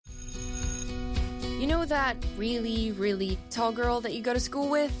You know that really, really tall girl that you go to school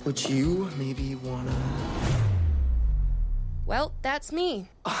with? Would you maybe wanna... Well, that's me.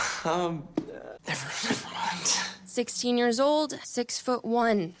 Never mind. 16 years old,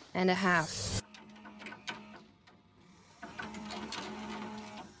 6'1.5".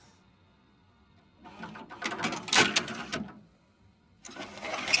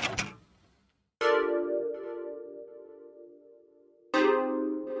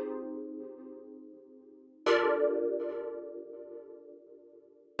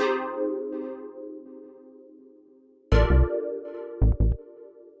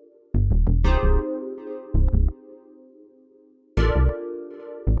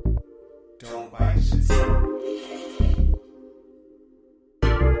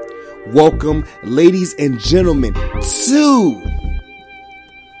 Welcome, ladies and gentlemen, to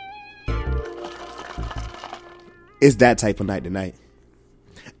It's That Type of Night tonight.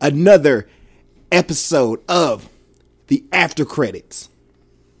 Another episode of the After Credits.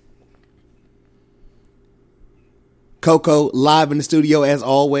 Coco live in the studio as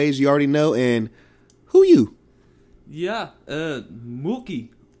always, you already know, and who you? Yeah, Mookie.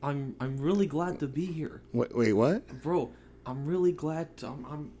 I'm really glad to be here. Wait, what? Bro, I'm really glad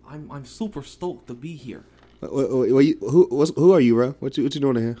I'm super stoked to be here. Who are you, bro? What you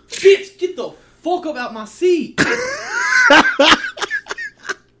doing in here? Bitch, get the fuck up out my seat.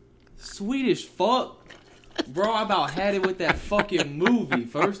 Swedish fuck. Bro, I about had it with that fucking movie,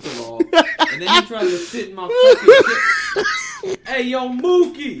 first of all. And then you tried to sit in my fucking shit. Hey, yo,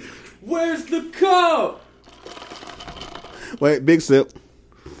 Mookie, where's the cup? Wait, big sip.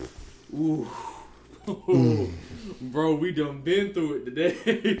 Ooh. Bro, we done been through it today.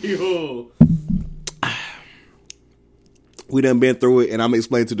 Yo. We done been through it, and I'm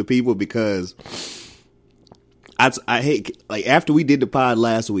explaining to the people because I hate, like, after we did the pod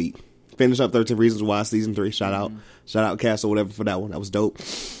last week, finished up 13 Reasons Why season 3. Shout out Castle, whatever, for that one. That was dope.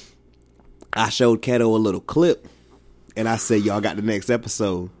 I showed Kato a little clip, and I said, y'all got the next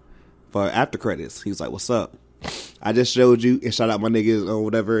episode for after credits. He was like, what's up? I just showed you, and shout out my niggas or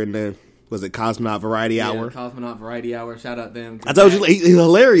whatever, and then was it Cosmonaut Variety Hour? Cosmonaut Variety Hour. Shout out them. I told you, he's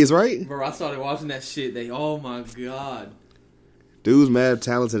hilarious, right? Bro, I started watching that shit. Oh my god. Dude's mad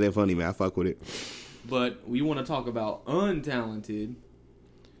talented and funny, man. I fuck with it. But we want to talk about untalented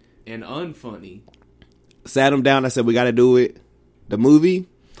and unfunny. Sat him down. I said, we got to do it. The movie,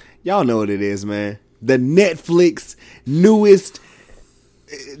 y'all know what it is, man. The Netflix newest.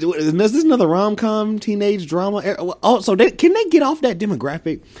 Is this another rom-com teenage drama? Also, can they get off that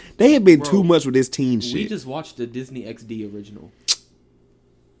demographic? They have been too much with this teen shit. We just watched the Disney XD original.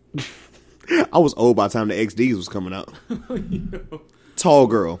 I was old by the time the XDs was coming out. You know. Tall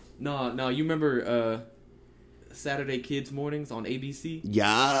girl. No, you remember Saturday Kids Mornings on ABC?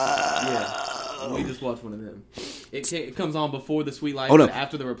 Yeah. We just watched one of them. It comes on before The Sweet Life, Hold but up.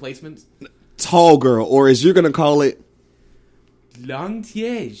 after The Replacements. Tall girl, or as you're gonna call it,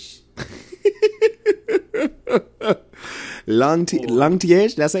 Langtiege.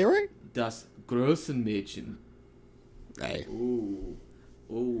 Langtiege. Did I say it right? Das Größenmädchen. Hey. Ooh,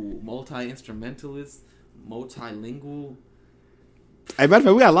 multi-instrumentalist, multilingual. Hey, matter of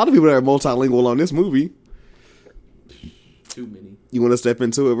fact, we got a lot of people that are multilingual on this movie. Too many. You want to step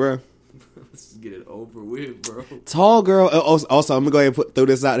into it, bro? Let's just get it over with, bro. Tall girl. Also, I'm gonna go ahead and throw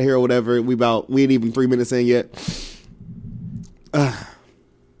this out here or whatever. We ain't even 3 minutes in yet.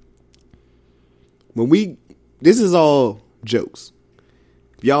 This is all jokes.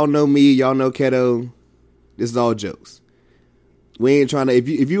 If y'all know me, y'all know Keto. This is all jokes. We ain't trying to.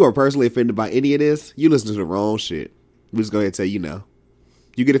 If you are personally offended by any of this, you listen to the wrong shit. We just go ahead and tell you no.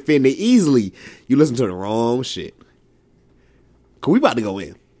 You get offended easily. You listen to the wrong shit. Cause we about to go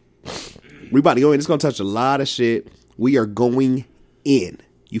in. It's gonna touch a lot of shit. We are going in.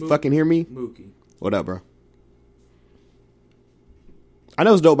 You fucking hear me? Mookie. What up, bro? I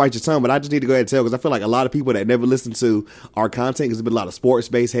know it's dope bite your tongue, but I just need to go ahead and tell because I feel like a lot of people that never listen to our content, because it's been a lot of sports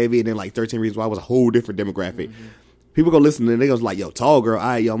based heavy, and then like 13 Reasons Why was a whole different demographic. Mm-hmm. People go listen and they go like, yo, tall girl, all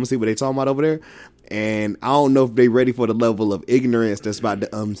right, yo, I'm gonna see what they talking about over there. And I don't know if they ready for the level of ignorance that's about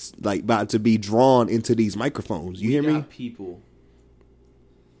to be drawn into these microphones. You hear me? People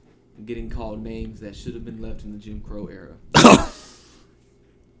getting called names that should have been left in the Jim Crow era.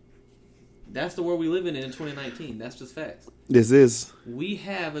 That's the world we live in 2019. That's just facts. This is. We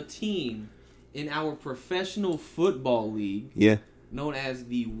have a team in our professional football league, known as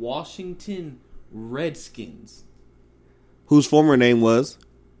the Washington Redskins, whose former name was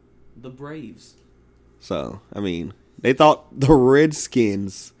the Braves. So, I mean, they thought the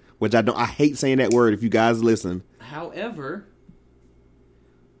Redskins, which I hate saying that word if you guys listen. However,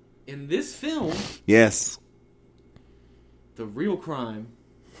 In this film, Yes. the real crime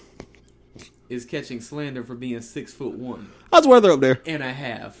is catching slander for being 6'1" How's the weather up there? and a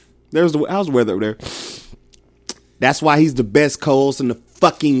half. How's the weather up there? That's why he's the best co-host in the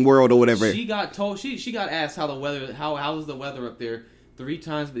fucking world or whatever. She got told she got asked how was the weather up there 3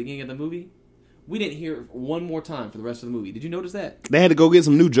 times at the beginning of the movie. We didn't hear it one more time for the rest of the movie. Did you notice that? They had to go get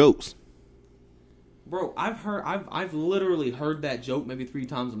some new jokes. Bro, I've literally heard that joke maybe 3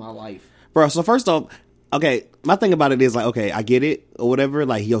 times in my life. Bro, so first off, okay, my thing about it is like, okay, I get it or whatever.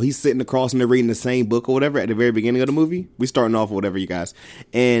 Like, yo, he's sitting across and they're reading the same book or whatever at the very beginning of the movie. We starting off or whatever, you guys.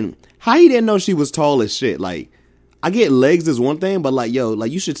 And how he didn't know she was tall as shit. Like, I get legs is one thing, but like, yo,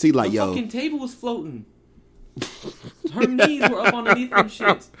 like you should see like, The yo. fucking table was floating. Her knees were up underneath them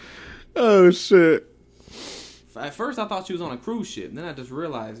shits. Oh, shit. At first, I thought she was on a cruise ship. And then I just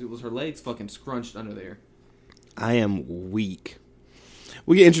realized it was her legs fucking scrunched under there. I am weak.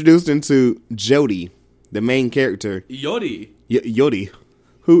 We get introduced into Jody, the main character. Yodi. Yodi,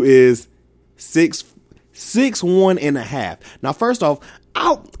 who is 6'1" and a half. Now, first off,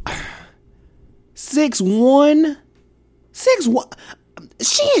 6'1",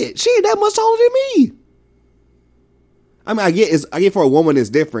 shit, she ain't that much taller than me. I mean, I get for a woman it's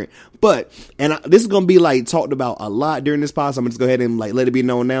different, but this is gonna be like talked about a lot during this podcast. So I'm gonna just go ahead and like let it be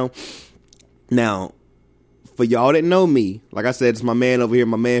known now. Now, for y'all that know me, like I said, it's my man over here,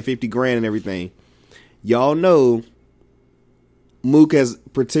 my man 50 grand and everything. Y'all know Mook has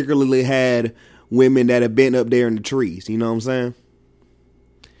particularly had women that have been up there in the trees. You know what I'm saying?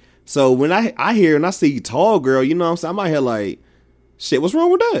 So when I hear and I see tall girl, you know what I'm saying? I'm out here like, shit, what's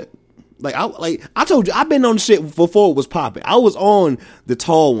wrong with that? Like I told you, I've been on shit before it was popping. I was on the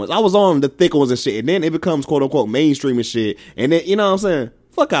tall ones. I was on the thick ones and shit. And then it becomes quote unquote mainstream and shit. And then, you know what I'm saying?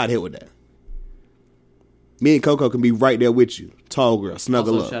 Fuck out here with that. Me and Coco can be right there with you. Tall girl,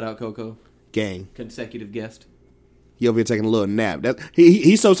 snuggle Also, up. shout out Coco. Gang. Consecutive guest. He over here taking a little nap.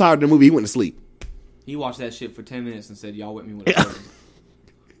 He's so tired of the movie, he went to sleep. He watched that shit for 10 minutes and said, y'all with me with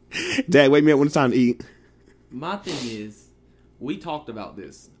it. Dad, wake me up when it's time to eat. My thing is, we talked about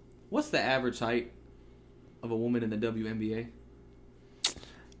this. What's the average height of a woman in the WNBA?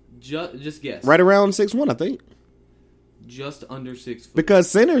 Just guess. Right around 6'1", I think. Just under 6 foot. Because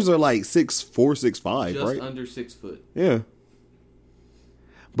centers are like 6'4", 6'5", Just right? under 6 foot. Yeah.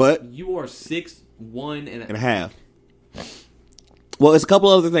 But You are 6'1" and a half. Well, it's a couple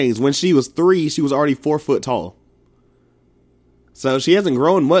other things. When she was 3, she was already 4 foot tall. So she hasn't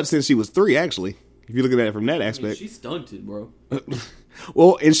grown much since she was 3, actually. If you look at it from that I mean, aspect. she's stunted, bro.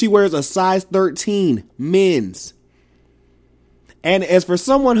 Well, and she wears a size 13 men's. And as for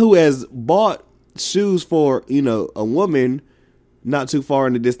someone who has bought shoes for, you know, a woman not too far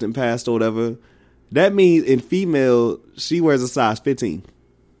in the distant past or whatever, that means in female, she wears a size 15.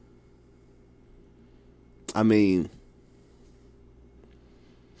 I mean,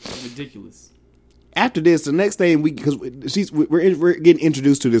 Ridiculous. after this, the next thing because we're getting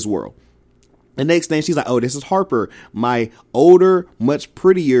introduced to this world. The next thing she's like, oh, this is Harper, my older, much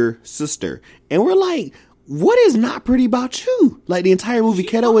prettier sister. And we're like, what is not pretty about you? Like the entire movie,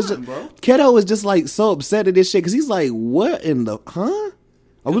 Keto is just like so upset at this shit because he's like, what in the Are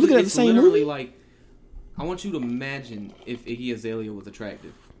we looking at the same movie? Like, I want you to imagine if Iggy Azalea was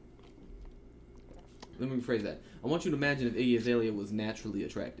attractive. Let me rephrase that. I want you to imagine if Iggy Azalea was naturally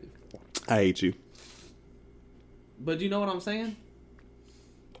attractive. I hate you. But do you know what I'm saying?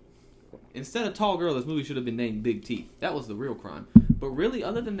 Instead of tall girl, this movie should have been named Big Teeth. That was the real crime. But really,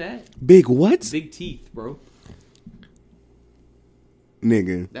 other than that, Big what? Big Teeth, bro.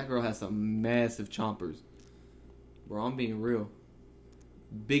 Nigga. That girl has some massive chompers. Bro, I'm being real.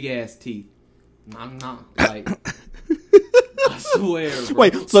 Big ass teeth. Nah. Like, I swear, bro.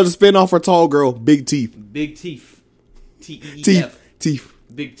 Wait, so the spin-off for tall girl, big teeth. Big teeth. Teeth. Teeth.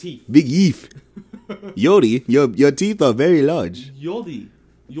 Big teeth. Big yeef. Yodi, your teeth are very large. Yodi,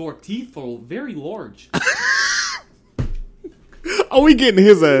 your teeth are very large. Oh, we getting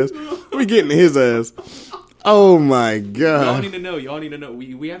his ass. We getting his ass. Oh my god. Y'all need to know.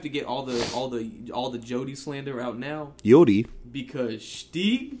 We have to get all the Jody slander out now Yodi. because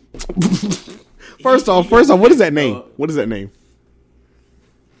Stieg. First off, what is that name? What is that name?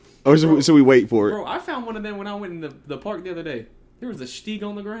 Or should we wait for it? Bro, I found one of them when I went in the park the other day. There was a Stieg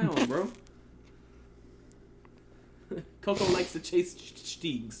on the ground, bro. Coco likes to chase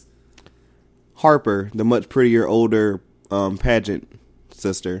Stiegs. Harper, the much prettier, older pageant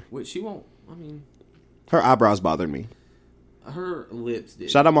sister. Which she won't. I mean, her eyebrows bothered me. Her lips did.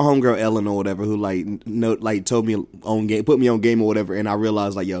 Shout out my homegirl Ellen or whatever, who told me on game, put me on game or whatever, and I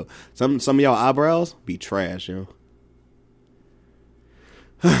realized like, yo, some of y'all eyebrows be trash, yo.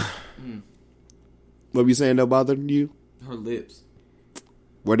 What were you saying that bothered you? Her lips.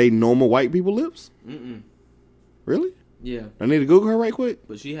 Were they normal white people lips? Mm-mm. Really? Yeah. I need to Google her right quick.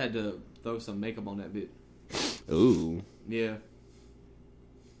 But she had to throw some makeup on that bitch. Ooh. Yeah.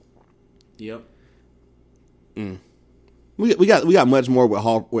 Yep. We got much more with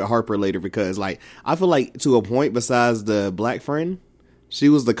Harper later because like I feel like to a point besides the black friend, she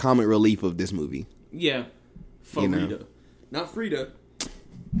was the comic relief of this movie. Yeah. You know. Frida. Not Frida.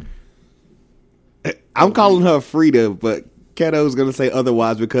 I'm calling her Frida, but Keto's gonna say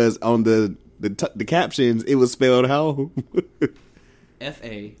otherwise because on the captions it was spelled how?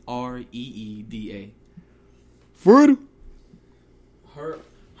 Fareeda. Frida.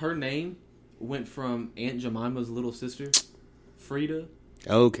 Her name went from Aunt Jemima's little sister, Frida,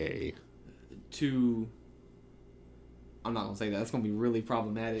 Okay. to... I'm not going to say that. That's going to be really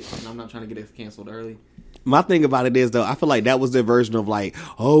problematic, and I'm not trying to get it canceled early. My thing about it is though, I feel like that was their version of like,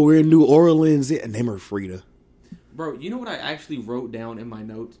 oh, we're in New Orleans, and name her Frida. Bro, you know what I actually wrote down in my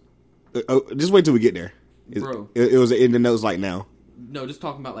notes? Just wait till we get there. Bro. It was in the notes like now. No, just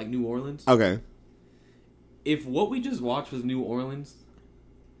talking about like New Orleans. Okay. If what we just watched was New Orleans,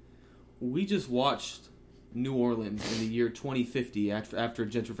 we just watched New Orleans in the year 2050 after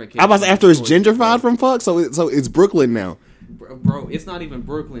gentrification. I was after it's gentrified from fuck, so it's Brooklyn now. Bro, it's not even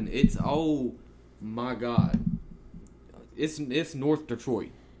Brooklyn. It's, oh my god, it's North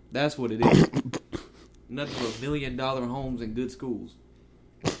Detroit. That's what it is. Nothing but $1 million homes and good schools.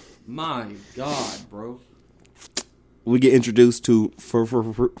 My god, bro. We get introduced to for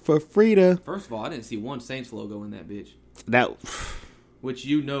Frida. First of all, I didn't see one Saints logo in that bitch. That Which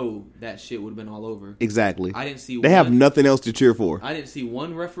you know that shit would have been all over. exactly. I didn't see. They have nothing else to cheer for. I didn't see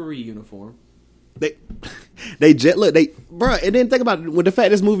one referee uniform. They bruh, and then think about it, with the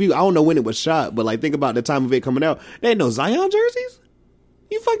fact this movie, I don't know when it was shot, but like think about the time of it coming out. They ain't no Zion jerseys.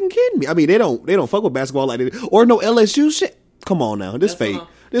 You fucking kidding me? I mean, they don't fuck with basketball like that, or no LSU shit. Come on now, this fake.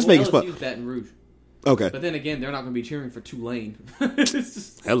 This fake as fuck. LSU's Baton Rouge. Okay, But then again, they're not going to be cheering for Tulane. It's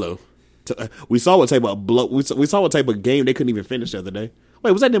just, hello. We saw what type of we saw what type of game they couldn't even finish the other day. Wait,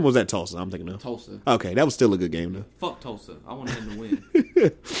 was that them? Or was that Tulsa? I'm thinking of Tulsa. Okay, that was still a good game though. Fuck Tulsa. I wanted them to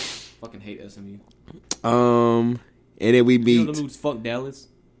win. Fucking hate SMU. And then we You meet. know the moves fuck Dallas?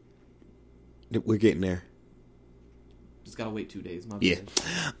 We're getting there. Just gotta wait 2 days. My Yeah.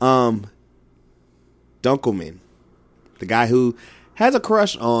 bad. Dunkelman, the guy who has a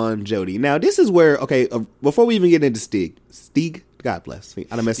crush on Jody. Now, this is where, okay, before we even get into Stieg, God bless me,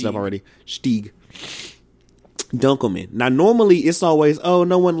 I done messed it up already. Stieg. Dunkelman. Now, normally it's always, oh,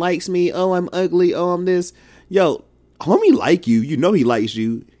 no one likes me. Oh, I'm ugly. Oh, I'm this. Yo, homie like you. You know he likes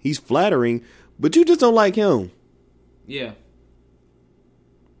you. He's flattering, but you just don't like him. Yeah.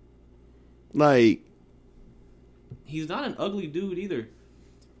 Like, He's not an ugly dude either.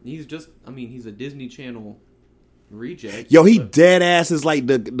 He's just, I mean, he's a Disney Channel reject. yo, he dead ass is like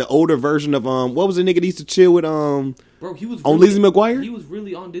the older version of, what was the nigga that used to chill with, Bro, he was on really, Lizzie McGuire? He was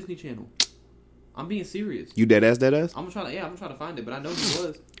really on Disney Channel. I'm being serious. You dead ass? I'm gonna try to find it, but I know he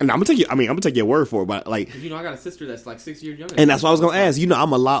was. And I'm gonna take your word for it, but like, 'Cause, you know, I got a sister that's like 6 years younger. and that's what I was gonna ask. You know,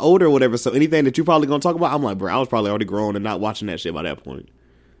 I'm a lot older or whatever, so anything that you probably gonna talk about, I'm like, bro, I was probably already grown and not watching that shit by that point.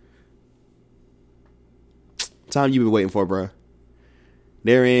 Time you been waiting for, bro?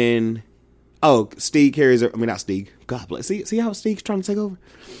 They're in. Oh, Stieg carries. I mean, not Stieg. God bless. See how Stieg's trying to take over.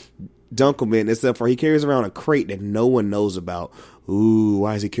 Dunkelman, except for he carries around a crate that no one knows about. Ooh,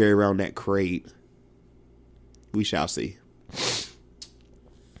 why does he carry around that crate? We shall see.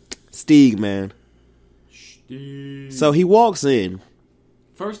 Stieg, man. So he walks in.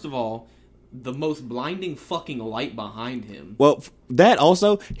 First of all, the most blinding fucking light behind him. Well, that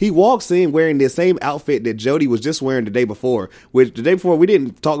also, he walks in wearing the same outfit that Jody was just wearing the day before. Which the day before, we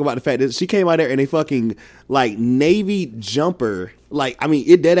didn't talk about the fact that she came out there in a fucking, like, navy jumper. Like, I mean,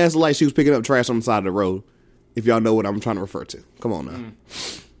 it dead ass like she was picking up trash on the side of the road. If y'all know what I'm trying to refer to. Come on now.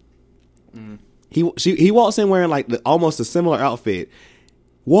 He walks in wearing, like, almost a similar outfit.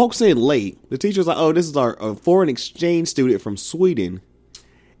 Walks in late. The teacher's like, oh, this is our foreign exchange student from Sweden.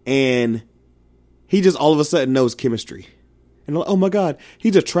 And he just all of a sudden knows chemistry. And like, oh my God,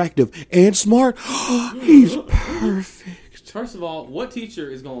 he's attractive and smart. He's perfect. First of all, what teacher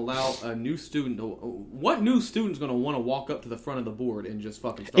is going to allow a new student to... What new student is going to want to walk up to the front of the board and just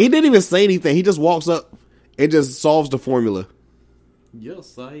fucking start... He didn't even say anything. He just walks up and just solves the formula.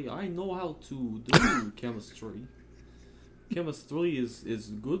 Yes, I know how to do chemistry. Chemistry is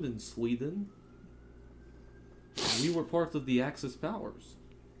good in Sweden. We were part of the Axis powers.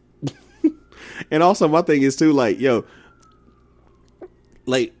 And also my thing is too, like, yo,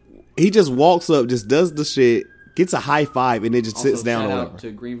 like, he just walks up, just does the shit, gets a high five, and then just Also, sits down or shout whatever. out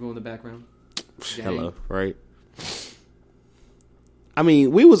to Greenville in the background. Hello, right? I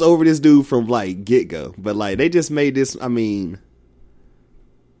mean, we was over this dude from like get go, but like they just made this. I mean,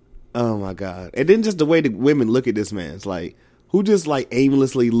 oh my god! And then just the way the women look at this man, it's like who just like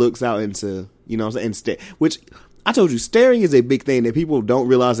aimlessly looks out into, you know what I'm saying, and which I told you, staring is a big thing that people don't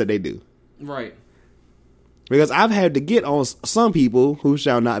realize that they do. Right. Because I've had to get on some people who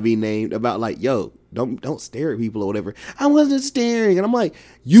shall not be named about like, yo, don't stare at people or whatever. I wasn't staring, and I'm like,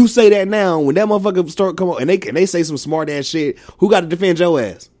 you say that now when that motherfucker start come on and they say some smart ass shit. Who got to defend your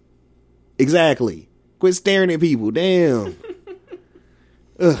ass? Exactly. Quit staring at people. Damn.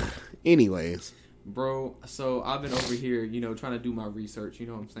 Ugh. Anyways, bro. So I've been over here, you know, trying to do my research. You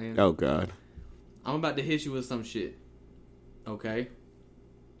know what I'm saying? Oh god. I'm about to hit you with some shit. Okay.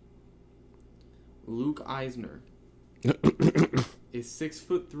 Luke Eisner is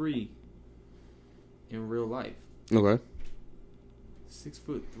 6'3" in real life. Okay.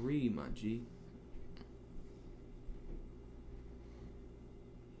 6'3", my G.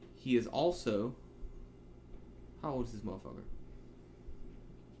 He is also, how old is this motherfucker?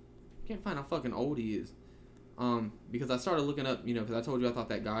 Can't find how fucking old he is. Because I started looking up, you know, because I told you I thought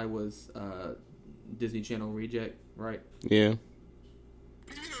that guy was Disney Channel reject, right? Yeah.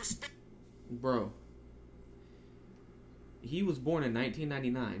 Bro, he was born in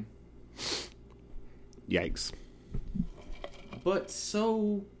 1999. Yikes. But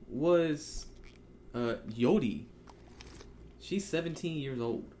so was Yodi. She's 17 years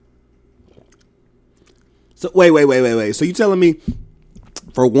old. So wait. So you telling me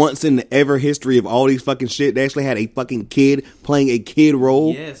for once in the ever history of all these fucking shit, they actually had a fucking kid playing a kid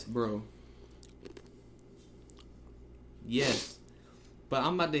role? Yes, bro. Yes. But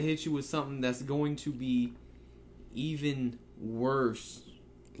I'm about to hit you with something that's going to be even worse.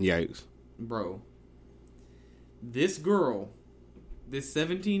 Yikes. Bro. This girl, this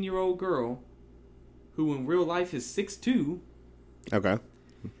 17-year-old girl, who in real life is 6'2". Okay.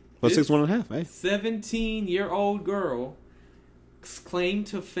 Well, 6'1.5", eh? 17-year-old girl, claim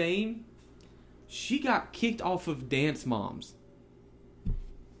to fame, she got kicked off of Dance Moms.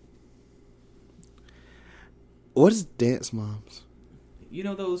 What is Dance Moms? You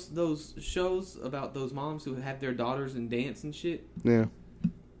know those shows about those moms who have their daughters and dance and shit? Yeah.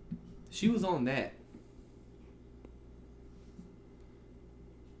 She was on that.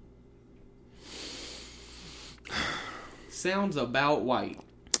 Sounds about white.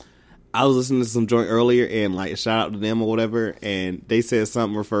 I was listening to some joint earlier and like shout out to them or whatever, and they said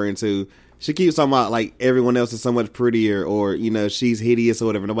something referring to, she keeps talking about like everyone else is so much prettier, or you know, she's hideous or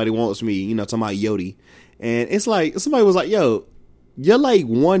whatever, nobody wants me, you know, talking about Yodi. And it's like somebody was like, yo, you're like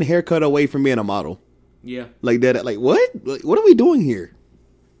one haircut away from being a model. Yeah. Like that. Like what? What are we doing here?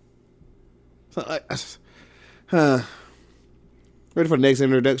 So, ready for the next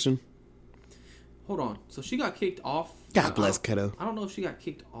introduction? Hold on. So she got kicked off. God bless Keto. I don't know if she got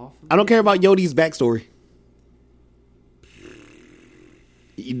kicked off. I don't care about Yodi's backstory.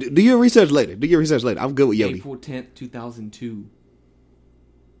 Do your research later. I'm good with Yodi. April 10th, 2002.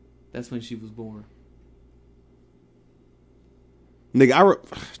 That's when she was born. Nigga,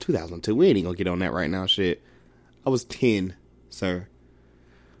 2002. We ain't even gonna get on that right now. Shit, I was 10, sir.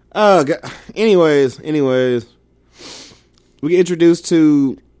 Oh God. Anyways, we get introduced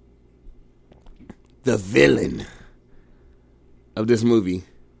to the villain of this movie,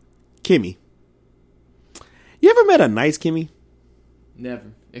 Kimmy. You ever met a nice Kimmy?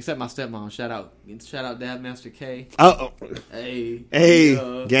 Never, except my stepmom. Shout out, Dad Master K. Oh,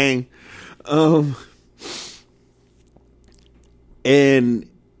 hey, gang. And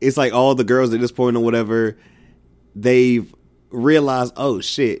it's like all the girls at this point or whatever, they've realized, oh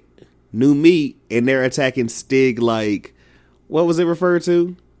shit, new meat, and they're attacking Stig like, what was it referred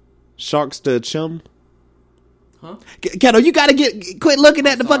to? Sharks to chum? Huh? Kato, you gotta quit looking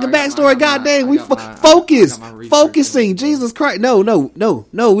at the fucking backstory. Goddamn, we focusing. Jesus Christ, no,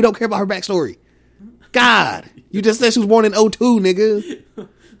 we don't care about her backstory. God, you just said she was born in 02, nigga.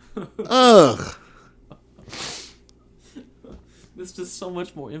 Ugh. There's just so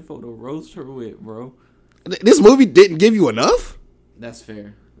much more info to roast her with, bro. This movie didn't give you enough? That's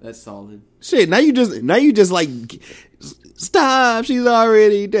fair. That's solid. Shit, now you just like, stop, she's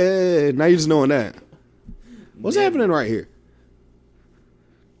already dead. Now you just knowing that. What's happening right here?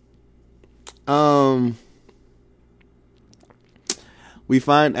 We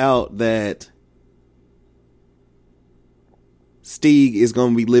find out that Stig is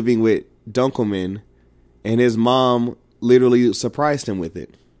going to be living with Dunkelman, and his mom literally surprised him with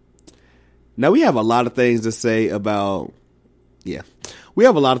it. Now we have a lot of things to say about,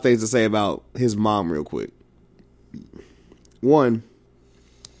 his mom real quick. One,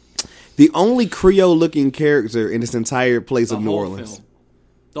 The only Creole-looking character in this entire place The of New whole Orleans. film.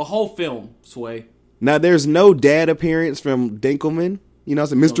 The whole film, Sway. Now, there's no dad appearance from Dinkelman. You know,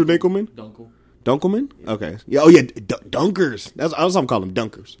 Mr. Dinkelman? Dunkel. Dunkelman? Okay. Yeah, oh, yeah, Dunkers. That's what I'm calling them,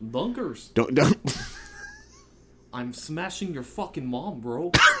 Dunkers. Dunkers. Dunk. I'm smashing your fucking mom,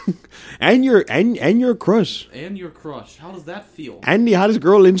 bro. and your crush. And your crush. How does that feel? And the hottest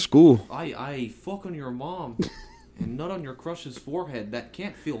girl in school. I fuck on your mom and nut on your crush's forehead. That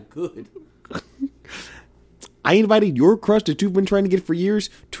can't feel good. I invited your crush that you've been trying to get for years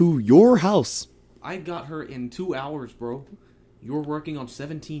to your house. I got her in 2 hours, bro. You're working on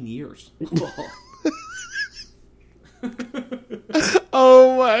 17 years.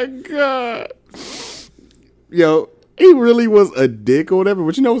 Oh my god. Yo, he really was a dick or whatever,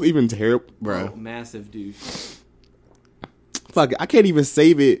 but you know what's even terrible, bro? Oh, massive douche. Fuck it, I can't even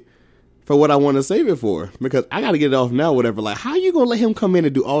save it for what I want to save it for because I gotta get it off now, whatever. Like, how you gonna let him come in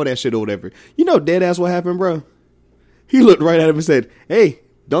and do all that shit or whatever? You know, dead ass what happened, bro? He looked right at him and said, "Hey,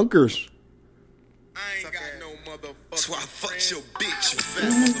 Dunkers." I ain't got no motherfucker. So I fucked your bitch, you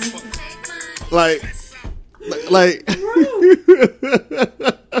fat motherfucker. Like,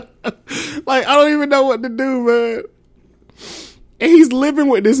 like I don't even know what to do, man. And he's living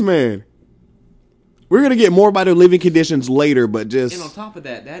with this man. We're gonna get more about their living conditions later, but just And on top of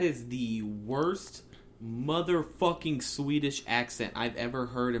that, that is the worst motherfucking Swedish accent I've ever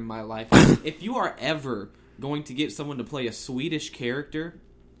heard in my life. If you are ever going to get someone to play a Swedish character,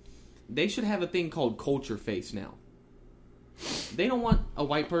 they should have a thing called culture face now. They don't want a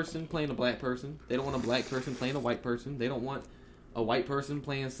white person playing a black person. They don't want a black person playing a white person. They don't want a white person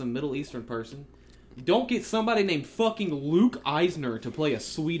playing some Middle Eastern person. Don't get somebody named fucking Luke Eisner to play a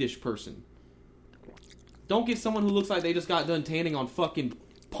Swedish person. Don't get someone who looks like they just got done tanning on fucking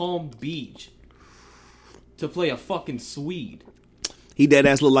Palm Beach to play a fucking Swede. he dead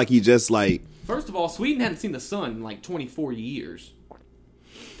ass looked like he just like. First of all, Sweden hadn't seen the sun in like 24 years.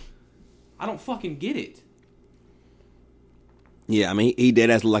 I don't fucking get it. Yeah, I mean, he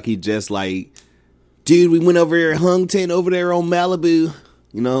dead ass look like he just like, dude, we went over there, hung tent over there on Malibu.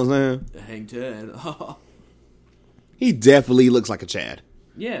 You know what I'm saying? Hang ten. He definitely looks like a Chad.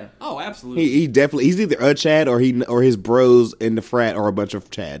 Yeah. Oh, absolutely. He definitely, he's either a Chad or his bros in the frat are a bunch of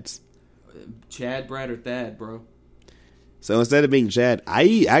Chads. Chad, Brad, or Thad, bro. So instead of being Chad,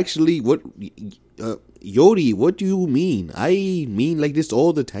 I actually, Yodi, what do you mean? I mean like this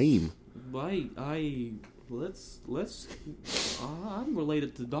all the time. I'm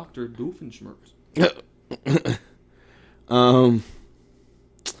related to Dr. Doofenshmirtz.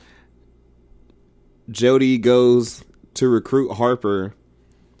 Jody goes to recruit Harper.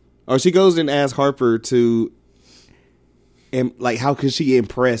 Or she goes and asks Harper to, like, how could she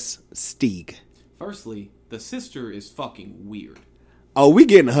impress Stieg? Firstly, the sister is fucking weird. Oh, we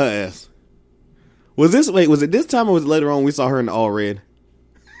getting her ass. Was it this time or was it later on we saw her in all red?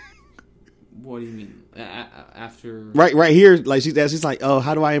 What do you mean? After Right here, like she's like, oh,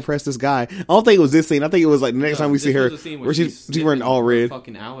 how do I impress this guy? I don't think it was this scene. I think it was like the next time we see her where she's wearing all red.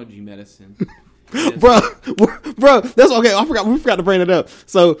 Fucking allergy medicine. Bro, that's okay. We forgot to bring it up.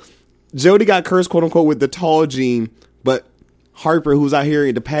 So Jody got cursed, quote unquote, with the tall gene, but Harper, who's out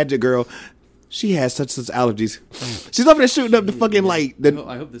here, the pageant girl, she has such allergies. She's over there shooting up the fucking like.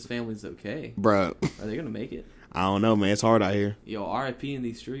 I hope this family's okay. Bro, are they gonna make it? I don't know, man. It's hard out here. Yo, R.I.P. in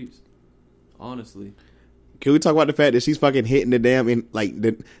these streets. Honestly. Can we talk about the fact that she's fucking hitting the damn in like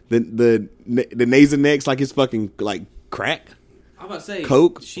the Nasonex like it's fucking like crack? I'm about to say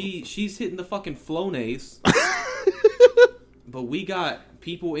coke. She's hitting the fucking Flonase. But we got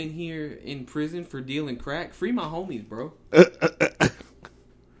people in here in prison for dealing crack. Free my homies, bro.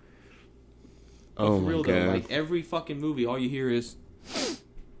 Oh for real my God. though, like every fucking movie, all you hear is,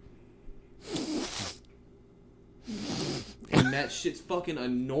 and that shit's fucking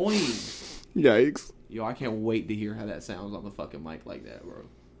annoying. Yikes. Yo, I can't wait to hear how that sounds on the fucking mic like that, bro.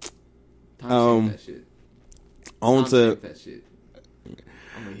 Time that shit. On to that shit.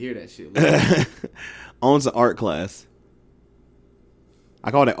 I'm gonna hear that shit. On to art class. I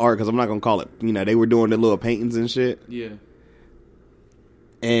call it art because I'm not gonna call it. You know, they were doing the little paintings and shit. Yeah.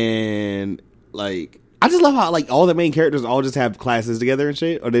 And like, I just love how like all the main characters all just have classes together and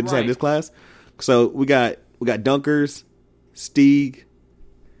shit, or they just have this class. So we got Dunkers, Stieg,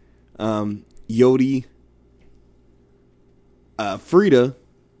 Yodi, Frida.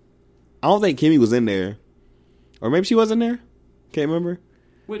 I don't think Kimmy was in there, or maybe she was in there. Can't remember.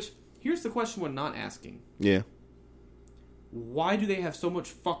 Which here's the question we're not asking. Yeah. Why do they have so much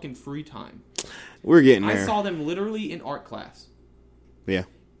fucking free time? We're getting there. I saw them literally in art class. Yeah.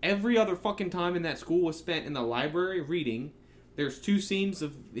 Every other fucking time in that school was spent in the library reading. There's 2 scenes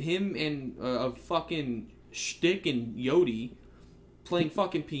of him and of fucking Shtick and Yodi playing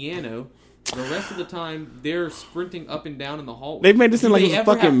fucking piano. The rest of the time, they're sprinting up and down in the hall. They've made this seem like it's a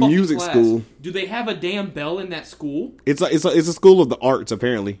fucking music class? school. Do they have a damn bell in that school? It's a school of the arts,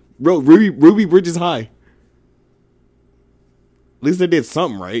 apparently. Bro, Ruby Bridges High. At least they did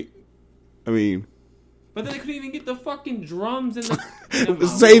something right. I mean... But then they couldn't even get the fucking drums in the...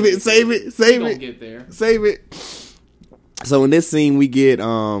 Save it. Don't get there. Save it. So in this scene, we get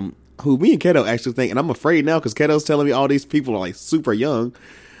who me and Keto actually think, and I'm afraid now because Keto's telling me all these people are like super young.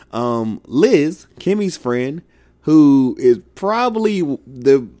 Liz, Kimmy's friend, who is probably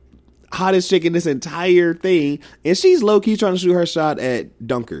the hottest chick in this entire thing, and she's low key trying to shoot her shot at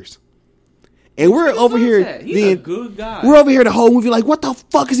Dunkers. And we're over here. He's a good guy. We're over here the whole movie like, what the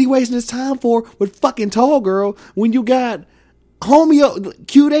fuck is he wasting his time for with fucking Tall Girl when you got homie,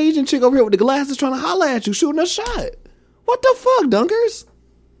 cute Asian chick over here with the glasses trying to holler at you, shooting a shot? What the fuck, Dunkers?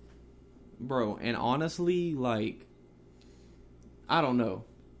 Bro, and honestly, like, I don't know.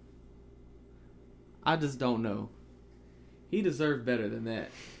 I just don't know. He deserved better than that.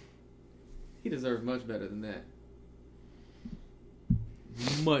 He deserved much better than that.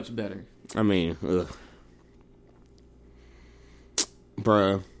 Much better. I mean,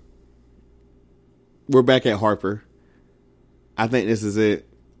 bruh. We're back at Harper. I think this is it.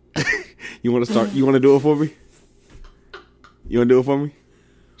 You want to start? You want to do it for me? You want to do it for me?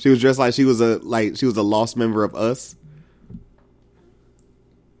 She was dressed like she was a lost member of us.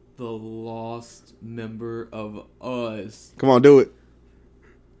 The lost member of us. Come on, do it.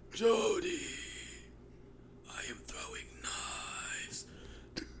 Jody, I am throwing knives.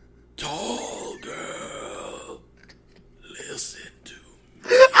 Tall girl, listen to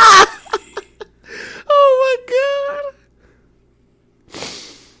me. Oh my god.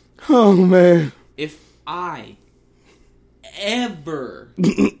 Oh man. If I ever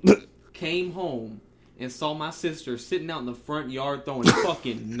came home and saw my sister sitting out in the front yard throwing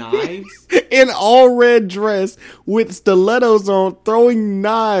fucking knives, In all red dress with stilettos on, throwing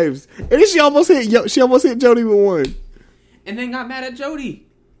knives, and then she almost hit Jody with one. and then got mad at Jody.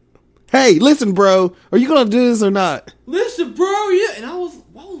 Hey, listen, bro. Are you gonna do this or not? Listen, bro, yeah. And I was,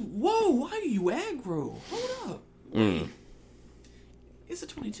 whoa, why are you aggro? Hold up. It's a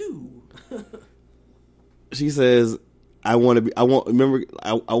 22. She says, I want you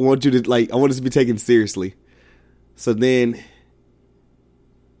to, like, I want this to be taken seriously. So then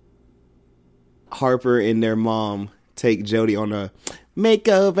Harper and their mom take Jody on a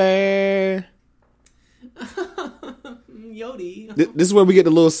makeover. Yodi. This is where we get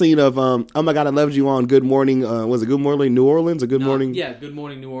the little scene of, oh my God, I loved you on Good Morning, was it Good Morning New Orleans or Good Morning? Yeah, Good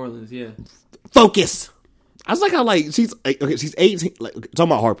Morning New Orleans, yeah. Focus. I was like how, like, she's 18, like,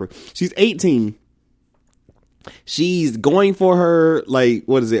 talking about Harper. She's 18. She's going for her, like,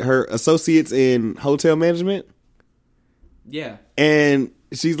 what is it? Her associates in hotel management. Yeah. And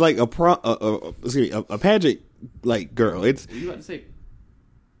she's like a pageant, like, girl. It's, Were you about to say?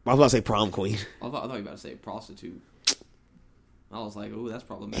 I was about to say prom queen. I thought you were about to say prostitute. I was like, oh, that's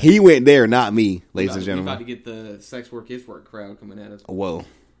problematic. He went there, not me, ladies and gentlemen. We about to get the sex work is work crowd coming at us. Whoa.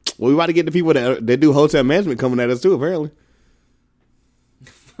 Well, we about to get the people that do hotel management coming at us too, apparently.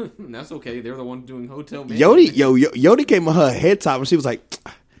 That's okay. They're the ones doing hotel management. Yodi came on her head top and she was like,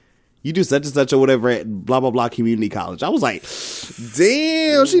 you do such and such or whatever at blah, blah, blah community college. I was like,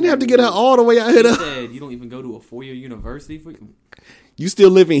 damn, she didn't have to get her all the way out here. She said, you don't even go to a 4-year university for you still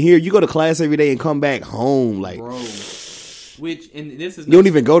living here. You go to class every day and come back home. Like, bro. Which, and this is you don't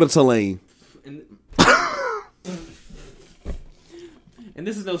even go to Tulane. And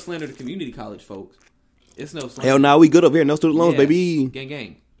this is no slander to community college, folks. It's no slander. Hell no, we good up here. No student loans, Yeah, baby. Gang,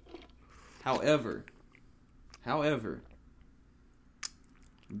 gang. However,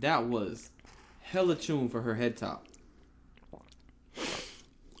 that was hella tune for her head top.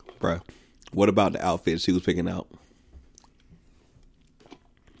 Bruh, what about the outfit she was picking out?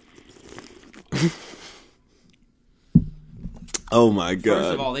 Oh my God.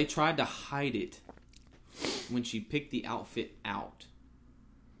 First of all, they tried to hide it when she picked the outfit out.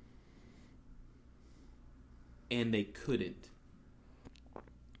 And they couldn't.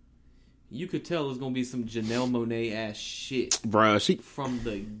 You could tell it was going to be some Janelle Monáe ass shit. Bruh, from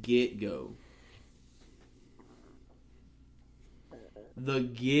the get-go. The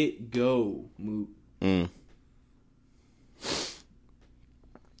get-go, Moot.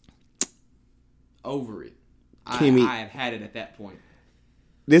 Over it. Kimmy, I had it at that point.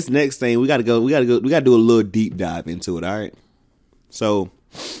 This next thing, we gotta do a little deep dive into it, alright? So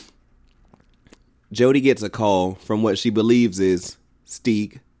Jody gets a call from what she believes is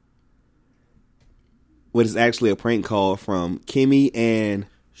Stieg. what is actually a prank call from Kimmy and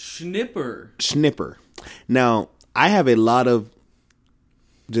Schnipper. Now, I have a lot of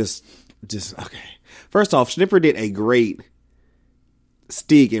just okay. First off, Schnipper did a great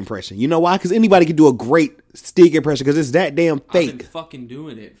Stig impression. You know why? Because anybody can do a great Stig impression because it's that damn fake. I've been fucking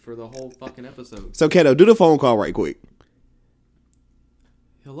doing it for the whole fucking episode. So, Keto, do the phone call right quick.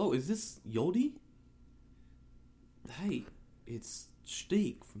 Hello, is this Yodi? Hey, it's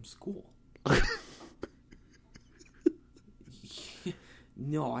Stig from school.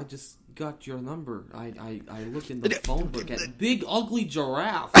 No, I just got your number. I looked in the phone book at big ugly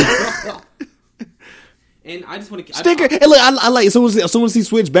giraffe. And I just want to Sticker. And look, I like as soon as he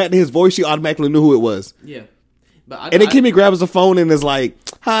switched back to his voice, she automatically knew who it was. Yeah, but and then Kimmy grabs the phone and is like,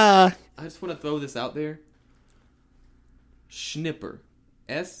 "Hi." I just want to throw this out there. Schnipper,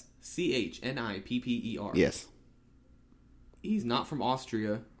 Schnipper. Yes. He's not from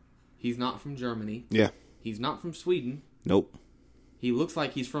Austria. He's not from Germany. Yeah. He's not from Sweden. Nope. He looks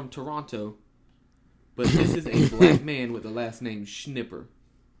like he's from Toronto. But this is a black man with the last name Schnipper.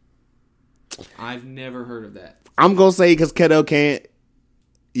 I've never heard of that. I'm going to say because Keto can't.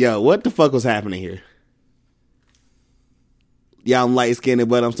 Yo, what the fuck was happening here? Yeah, I'm light skinned,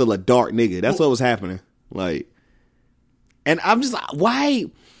 but I'm still a dark nigga. That's what was happening. Like, and I'm just like,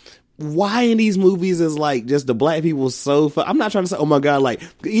 why in these movies is like just the black people so I'm not trying to say, oh my God, like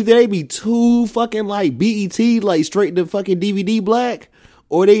either they be too fucking like BET, like straight to fucking DVD black,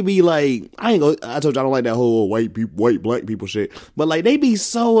 or they be like, I told you I don't like that whole white black people shit. But like they be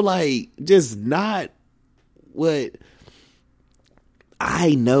so like just not what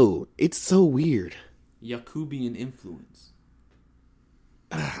I know. It's so weird. Yakubian influence.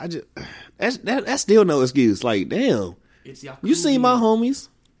 That's still no excuse. Like, damn. It's Yakubian. You seen my homies.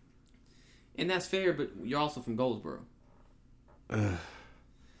 And that's fair, but you're also from Goldsboro.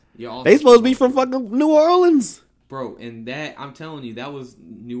 They supposed to be from fucking New Orleans. Bro, and that, I'm telling you, that was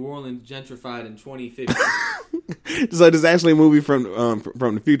New Orleans gentrified in 2050. So there's actually a movie from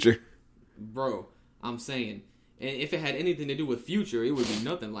the future. Bro, I'm saying. And if it had anything to do with future, it would be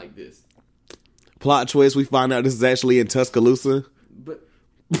nothing like this. Plot twist, we find out this is actually in Tuscaloosa. But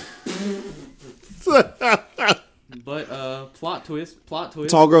plot twist.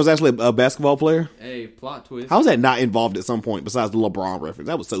 Tall girl's actually a basketball player. Hey, plot twist. How was that not involved at some point besides the LeBron reference?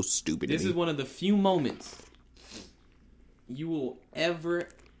 That was so stupid. This is one of the few moments you will ever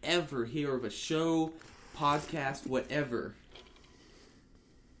hear of a show, podcast, whatever,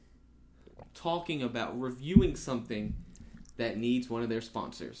 talking about reviewing something that needs one of their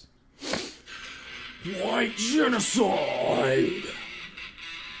sponsors. White genocide.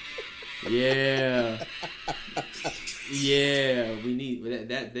 Yeah. Yeah, we need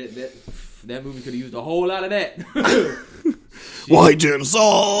that movie could have used a whole lot of that. White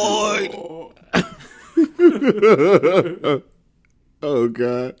genocide. Oh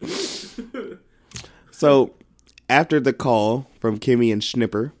God. So after the call from Kimmy and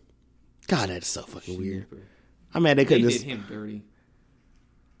Schnipper, God, that's so fucking weird. I'm mad they couldn't did him dirty.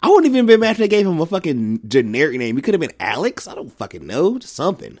 I wouldn't even been mad if they gave him a fucking generic name. He could have been Alex. I don't fucking know. Just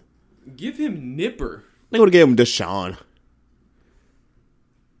something. Give him Nipper. They would have gave him Deshaun.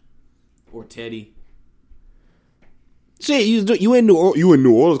 Or Teddy. Shit, you in New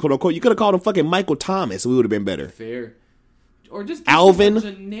Orleans, quote unquote. You could have called him fucking Michael Thomas. We would have been better. Fair. Or just give Alvin. him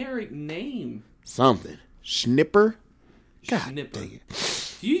a generic name. Something. Schnipper. God Schnipper. dang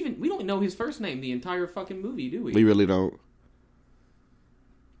it. We don't know his first name the entire fucking movie, do we? We really don't.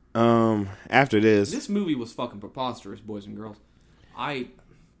 After This movie was fucking preposterous, boys and girls.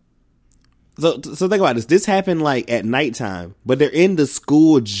 So think about this. This happened like at nighttime, but they're in the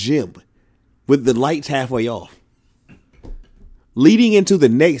school gym with the lights halfway off. Leading into the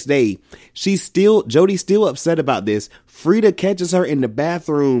next day, Jody's still upset about this. Frida catches her in the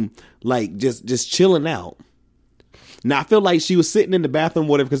bathroom, like just chilling out. Now I feel like she was sitting in the bathroom,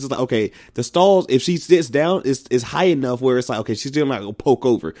 whatever, because it's like, okay, the stalls, if she sits down, is high enough where it's like, okay, she's still not gonna poke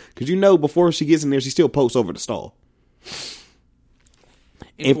over, because before she gets in there, she still pokes over the stall.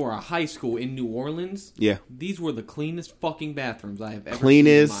 And for a high school in New Orleans, yeah, these were the cleanest fucking bathrooms I have ever seen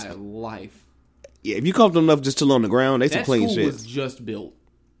in my life. Yeah, if you comfortable enough just chill on the ground, they some clean shit. That school was just built.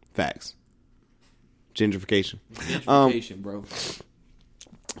 Facts. Gentrification. Gentrification, bro.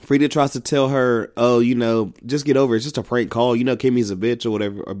 Frida tries to tell her, oh, just get over it. It's just a prank call. Kimmy's a bitch or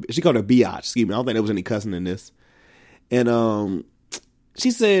whatever. Or she called her biatch. Excuse me. I don't think there was any cussing in this. And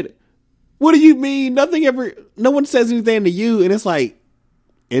she said, what do you mean? No one says anything to you. And it's like,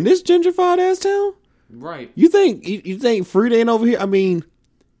 in this gentrified ass town? Right. You think Frida ain't over here? I mean,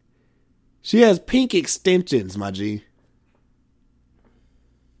 she has pink extensions, my G.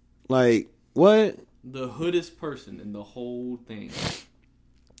 Like, what? The hoodest person in the whole thing.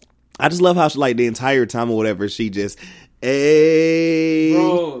 I just love how she, like the entire time or whatever she just, hey,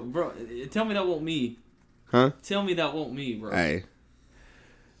 Bro, tell me that won't me. huh? Tell me that won't me, bro. Hey,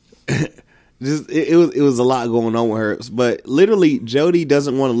 just it was a lot going on with her, but literally Jody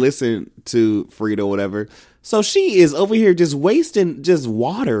doesn't want to listen to Frida or whatever, so she is over here just wasting just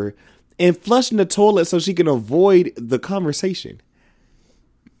water and flushing the toilet so she can avoid the conversation.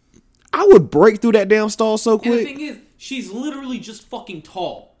 I would break through that damn stall so And the quick. thing is, she's literally just fucking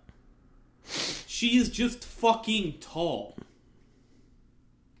tall. She is just fucking tall.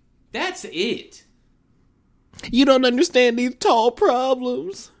 That's it. You don't understand these tall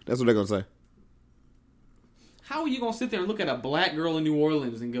problems. That's what they're gonna say. How are you gonna sit there and look at a black girl in New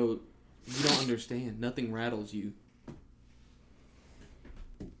Orleans and go, you don't understand. Nothing rattles you.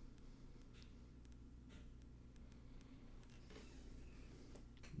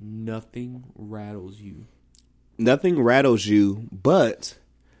 Nothing rattles you. Nothing rattles you, but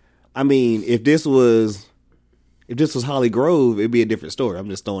I mean, if this was Holly Grove, it'd be a different story. I'm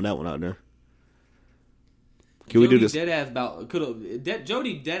just throwing that one out there. Can we do this? Jody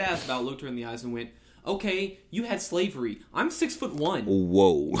deadass about looked her in the eyes and went, "Okay, you had slavery. I'm 6'1".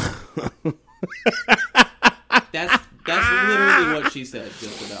 Whoa. That's literally what she said,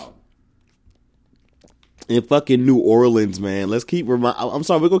 just about. In fucking New Orleans, man. Let's keep I'm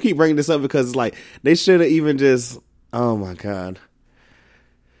sorry, we're gonna keep bringing this up because it's like they should have even just. Oh my god.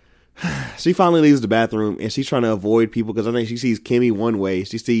 She finally leaves the bathroom and she's trying to avoid people because I think she sees Kimmy one way,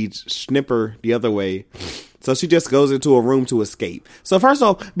 she sees Snipper the other way. So she just goes into a room to escape. So first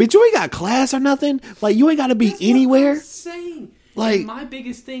off, bitch, you ain't got class or nothing. Like you ain't got to be That's anywhere. What I'm saying. Like and my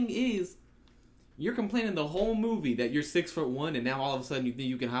biggest thing is, you're complaining the whole movie that you're 6'1" and now all of a sudden you think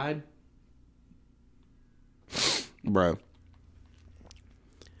you can hide. Bro.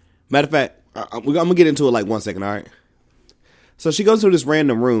 Matter of fact, I'm gonna get into it like 1 second. All right. So she goes to this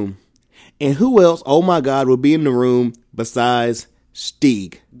random room, and who else? Oh my God, would be in the room besides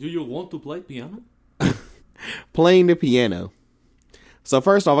Stieg Do you want to play piano? playing the piano. So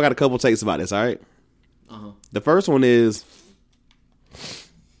first off, I got a couple takes about this. All right. The first one is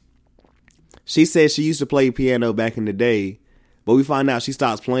she said she used to play piano back in the day, but we find out she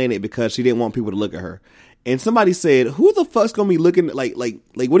stops playing it because she didn't want people to look at her. And somebody said, "Who the fuck's gonna be looking like? What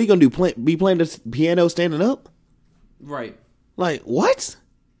are you gonna do? Be playing the piano standing up? Right. Like what?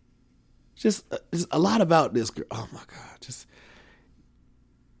 Just a lot about this girl. Oh my god, just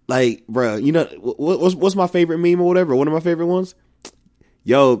like, bro. You know what's my favorite meme or whatever? One of my favorite ones.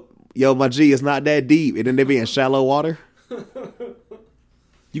 Yo, my G, it's not that deep, and then they be in shallow water.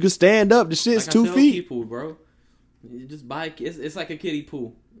 You can stand up. The shit's Like 2 I tell feet. people, bro, you just buy. It's like a kiddie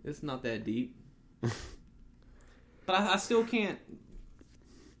pool. It's not that deep. But I still can't.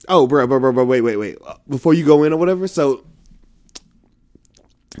 Oh, bro, wait. Before you go in or whatever, so.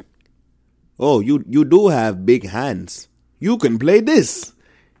 Oh, you do have big hands. You can play this.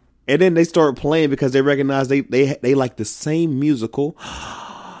 And then they start playing because they recognize they like the same musical.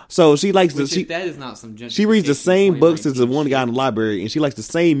 So she likes That is not some she reads the same books as the one guy in the shit. library, and she likes the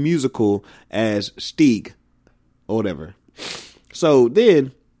same musical as Stieg or whatever. So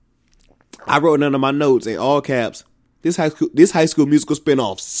then I wrote under my notes in all caps, this high school musical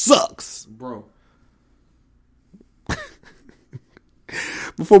spinoff sucks. Bro.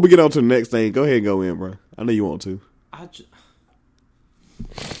 Before we get on to the next thing, go ahead and go in, bro. I know you want to.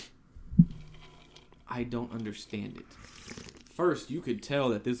 I don't understand it. First, you could tell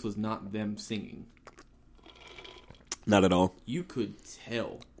that this was not them singing. Not at all. You could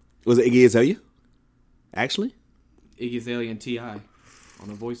tell. Was it Iggy Azalea? Actually? Iggy Azalea and T.I. on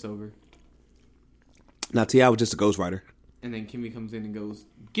a voiceover. Now, T.I. was just a ghostwriter. And then Kimmy comes in and goes,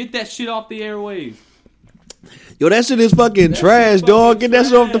 "Get that shit off the airwaves." Yo, that shit is fucking trash, shit dog. fucking Get that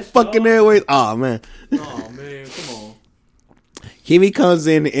shit off the trash, fucking dog. airways. Oh, man. Oh, man, come on. Kimmy comes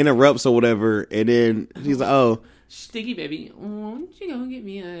in, interrupts or whatever, and then she's like, oh. Sticky baby, why don't you go get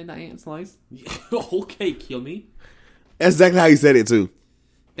me a Diane slice? Okay, kill me. That's exactly how he said it, too.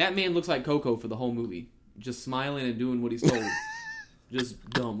 That man looks like Coco for the whole movie. Just smiling and doing what he's told. Just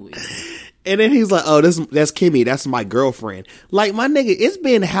dumbly. And then he's like, oh, that's Kimmy. That's my girlfriend. Like, my nigga, it's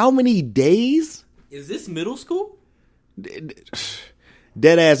been how many days? Is this middle school?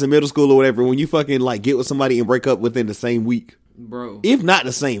 Dead ass in middle school or whatever, when you fucking, like, get with somebody and break up within the same week. Bro. If not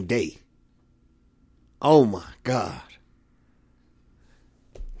the same day. Oh, my God.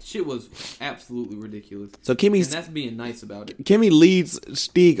 Shit was absolutely ridiculous. So And that's being nice about it. Kimmy leads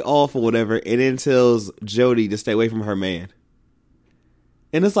Stieg off or whatever, and then tells Jody to stay away from her man.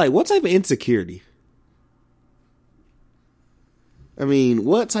 And it's like, what type of insecurity? I mean,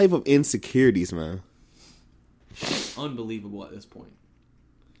 what type of insecurities, man? unbelievable at this point.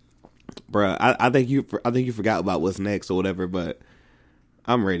 Bruh, I think you forgot about what's next or whatever, but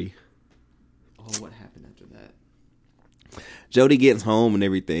I'm ready. Oh, what happened after that? Jody gets home and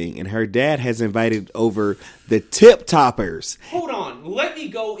everything, and her dad has invited over the Tip Toppers. Hold on. Let me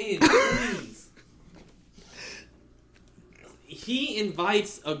go in, please. He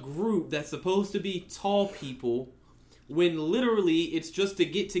invites a group that's supposed to be tall people when literally it's just a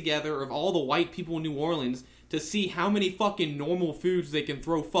get-together of all the white people in New Orleans to see how many fucking normal foods they can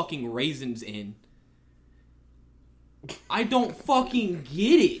throw fucking raisins in. I don't fucking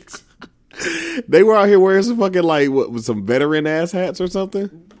get it. They were out here wearing some fucking, like, what, with some veteran ass hats or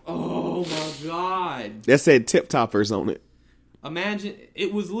something? Oh my god. That said Tip Toppers on it. Imagine,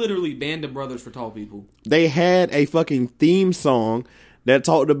 it was literally Band of Brothers for tall people. They had a fucking theme song that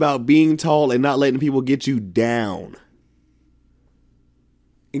talked about being tall and not letting people get you down.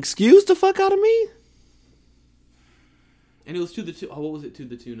 Excuse the fuck out of me? And it was to the tune, what was it to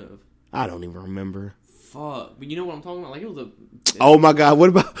the tune of? I don't even remember. Fuck. But you know what I'm talking about? Like, it was a... Oh my god, what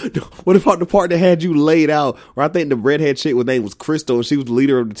about the part that had you laid out? Where I think the redhead chick, her name was Crystal, and she was the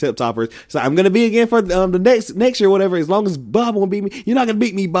leader of the Tip Toppers. So I'm gonna be again for the next year, whatever. As long as Bob won't beat me, you're not gonna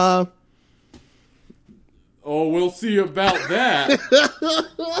beat me, Bob. Oh, we'll see about that.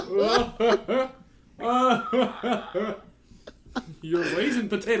 Your raisin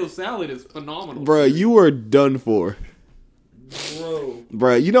potato salad is phenomenal. Bruh, you were done for. Bro.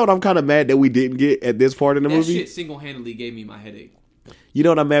 Bruh, you know what I'm kind of mad that we didn't get at this part in the That movie? shit single-handedly gave me my headache. You know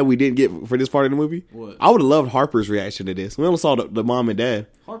what I'm mad we didn't get for this part of the movie? What? I would have loved Harper's reaction to this. We only saw the mom and dad.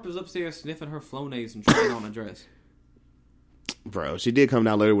 Harper's upstairs sniffing her Flonase and trying on a dress. Bro, she did come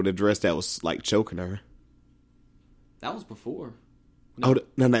down later with a dress that was like choking her. That was before. No,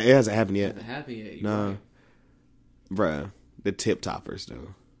 it hasn't happened yet. The happy age. No. Right. Bruh, the Tip Toppers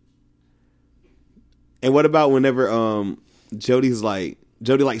though. And what about whenever Jody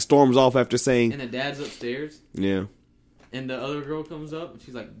storms off after saying, And the dad's upstairs, yeah. and the other girl comes up, and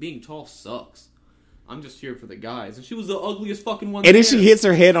she's like, being tall sucks. I'm just here for the guys. And she was the ugliest fucking one And then there. she hits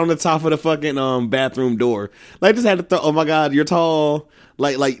her head on the top of the fucking bathroom door. Like, just had to throw, oh my god, you're tall.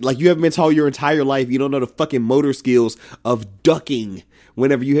 Like you haven't been tall your entire life. You don't know the fucking motor skills of ducking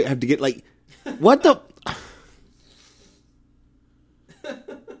whenever you have to get, like, what the?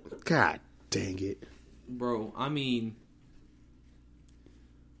 God dang it. Bro, I mean...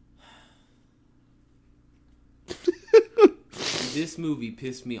 This movie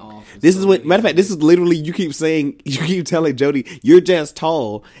pissed me off. This is what, matter of fact, this is literally, you keep telling Jody, you're just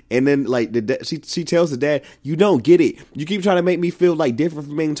tall. And then, like, she tells the dad, you don't get it. You keep trying to make me feel, like, different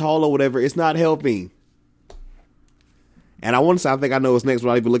from being tall or whatever. It's not helping. And I want to say, I think I know what's next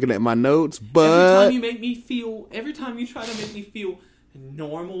without even looking at my notes, but... every time you try to make me feel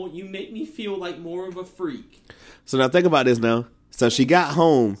normal, you make me feel like more of a freak. So now think about this now. So she got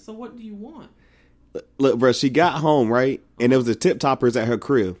home. So what do you want? Look, bro, she got home, right? And there was the Tip Toppers at her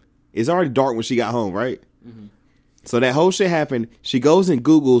crib. It's already dark when she got home, right? Mm-hmm. So that whole shit happened. She goes and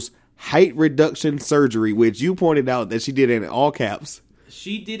Googles height reduction surgery, which you pointed out that she did it in all caps.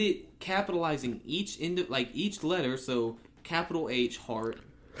 She did it capitalizing each letter. So capital H heart,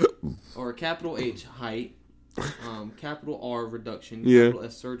 or capital H height, capital R reduction, capital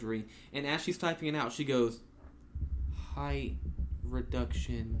S surgery. And as she's typing it out, she goes, height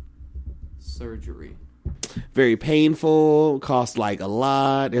reduction surgery. Very painful, costs like a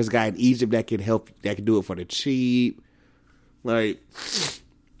lot. There's a guy in Egypt that can do it for the cheap. Like,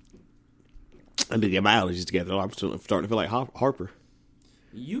 I need to get my allergies together. I'm starting to feel like Harper.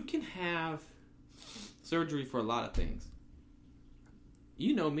 You can have surgery for a lot of things.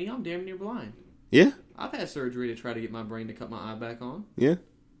 You know me, I'm damn near blind. Yeah? I've had surgery to try to get my brain to cut my eye back on. Yeah.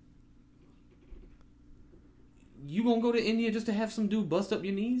 You gonna go to India just to have some dude bust up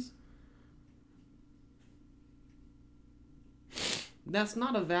your knees? That's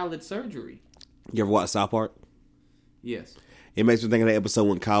not a valid surgery. You ever watch South Park? Yes. It makes me think of that episode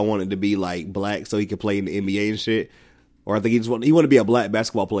when Kyle wanted to be like black so he could play in the NBA and shit. Or I think he wanted to be a black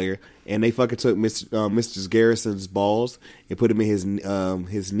basketball player, and they fucking took Mr. Garrison's balls and put him in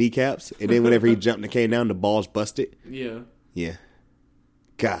his kneecaps, and then whenever he jumped and came down, the balls busted. Yeah. Yeah.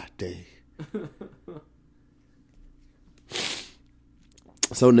 God dang.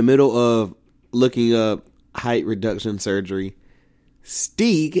 So in the middle of looking up height reduction surgery,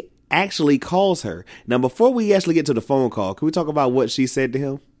 Stieg actually calls her. Now, before we actually get to the phone call, can we talk about what she said to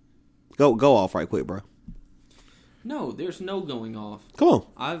him? Go off right quick, bro. No, there's no going off. Come on.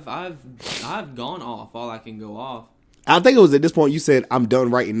 I've gone off all I can go off. I think it was at this point you said, I'm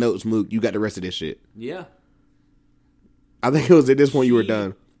done writing notes, Mook. You got the rest of this shit. Yeah. I think it was at this point you were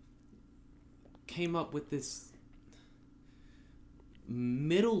done. Came up with this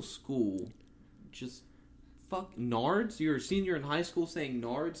middle school, just fuck nards. You're a senior in high school saying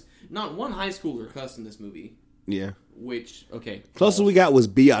nards. Not one high schooler cussed in this movie. Yeah. Which, okay. Closest we got was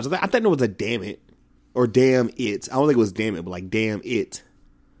biatch. I think it was a damn it. Or damn it. I don't think it was damn it, but like damn it.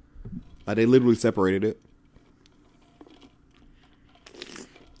 Like they literally separated it.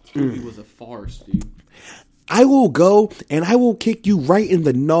 This movie was a farce, dude. I will go and I will kick you right in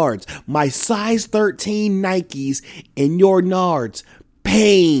the nards. My size 13 Nikes in your nards.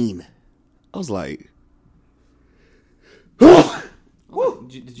 Pain. I was like,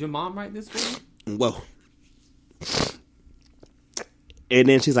 Did your mom write this for you? whoa. And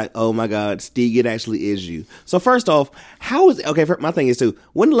then she's like, oh my God, Stieg, it actually is you. So first off, how is, okay, my thing is too,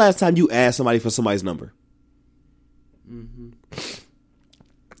 when the last time you asked somebody for somebody's number? Mm-hmm.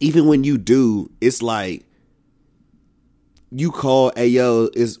 Even when you do, it's like, you call, hey yo,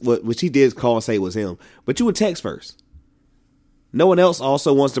 is what she did call and say was him. But you would text first. No one else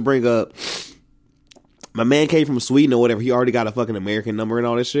also wants to bring up, my man came from Sweden or whatever, he already got a fucking American number and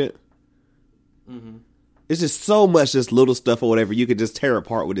all this shit. Mm-hmm. It's just so much just little stuff or whatever you could just tear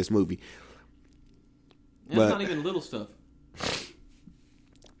apart with this movie. It's not even little stuff.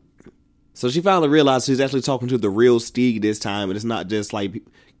 So she finally realized she's actually talking to the real Stieg this time, and it's not just like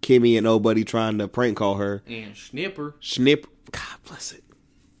Kimmy and nobody trying to prank call her. And Schnipper. God bless it.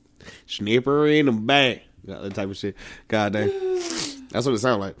 Schnipper in the back. Got that type of shit. God damn. That's what it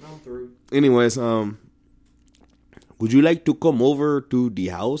sounds like. I'm through. Anyways, would you like to come over to the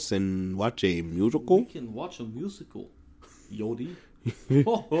house and watch a musical? We can watch a musical. Yodi.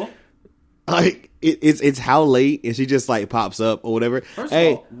 Like it's how late, and she just like pops up or whatever. First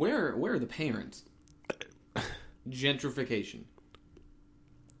of all, where are the parents? Gentrification.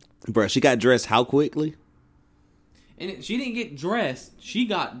 Bruh, she got dressed how quickly? And she didn't get dressed. She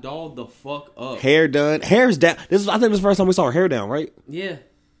got dolled the fuck up. Hair done. Hair's down. I think this is the first time we saw her hair down, right? Yeah.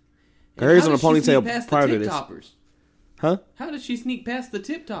 Her hair's on a ponytail prior to this. Toppers? Huh? How did she sneak past the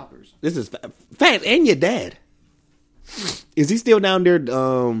tip toppers? This is fat, and your dad. Is he still down there?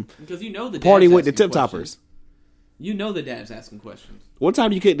 Because you know the party dad's with the asking tip toppers. You know the dad's asking questions. What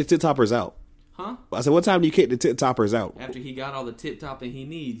time do you kick the tip toppers out? Huh? I said, what time do you kick the tip toppers out? After he got all the tip topping he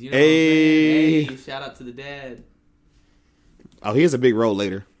needs. You know Hey. what I'm saying? Hey, shout out to the dad. Oh, he has a big role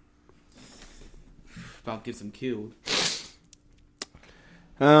later. About gets him killed.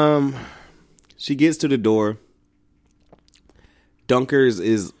 She gets to the door. Dunkers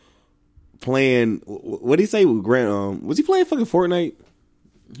is playing. What did he say? Grant? Was he playing fucking Fortnite?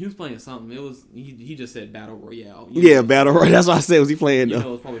 He was playing something. It was he just said Battle Royale. Yeah, Battle Royale. That's what I said. Was he playing? You know,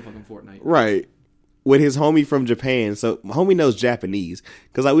 it was probably fucking Fortnite. Right. With his homie from Japan. So my homie knows Japanese.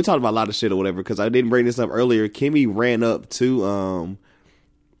 Because like, we talked about a lot of shit or whatever. Because I didn't bring this up earlier. Kimmy ran up to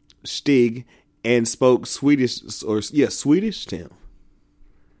Stig and spoke Swedish Swedish to him.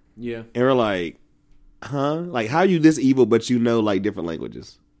 Yeah. And we're like, huh? Like, how are you this evil but you know like different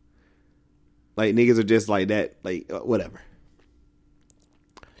languages? Like niggas are just like that, like whatever.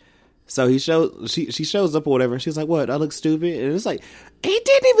 So she shows up or whatever, and she's like, what, I look stupid? And it's like, he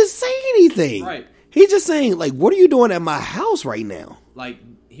didn't even say anything. Right. He's just saying, like, what are you doing at my house right now? Like,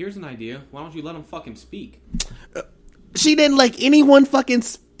 here's an idea. Why don't you let him fucking speak? She didn't like anyone fucking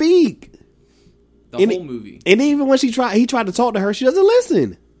speak. The whole movie. And even when he tried to talk to her, she doesn't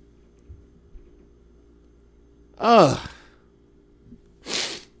listen. Ugh.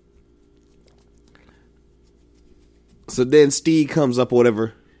 So then Steve comes up or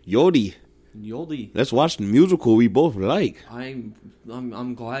whatever. Yodi. Let's watch the musical we both like.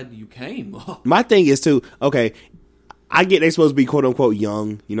 I'm glad you came. My thing is too, okay, I get they supposed to be quote unquote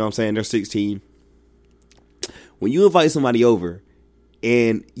young, you know what I'm saying? They're 16. When you invite somebody over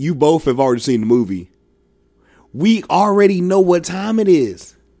and you both have already seen the movie, we already know what time it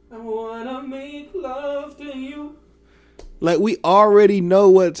is. I wanna make love to you. Like, we already know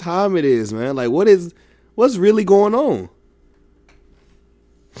what time it is, man. Like, what's really going on?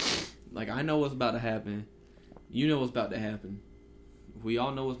 Like, I know what's about to happen. You know what's about to happen. We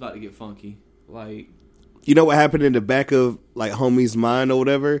all know what's about to get funky. Like, you know what happened in the back of, like, homie's mind or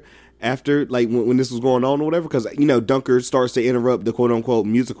whatever after, like, when this was going on or whatever? Because, you know, Dunker starts to interrupt the quote-unquote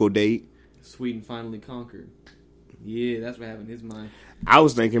musical date. Sweden finally conquered. Yeah, that's what happened in his mind. I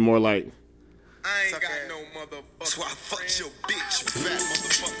was thinking more like, I ain't got no motherfucker. So I fucked your bitch, you fat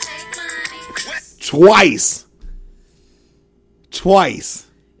motherfucker. What? Twice.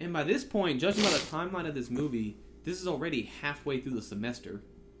 And by this point, judging by the timeline of this movie, this is already halfway through the semester.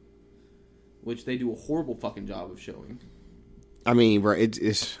 Which they do a horrible fucking job of showing. I mean, bro,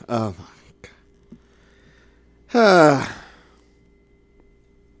 it's oh my god.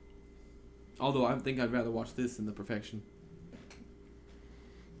 Although I think I'd rather watch this than The Perfection.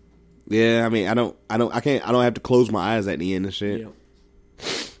 Yeah, I mean, I don't have to close my eyes at the end and shit. Yep.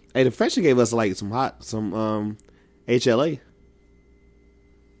 Hey, the French gave us like some HLA.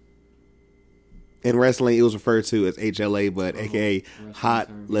 In wrestling, it was referred to as HLA, but aka wrestling hot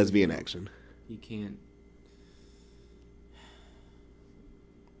term. lesbian action. He can't.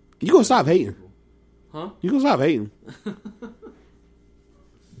 You gonna stop hating? Huh? You gonna stop hating?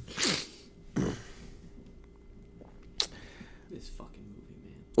 This fucking movie,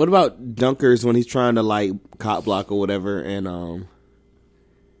 man. What about Dunkers when he's trying to like cop block or whatever, and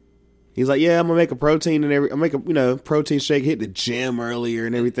he's like, "Yeah, I'm gonna make a protein and I'm make a protein shake. Hit the gym earlier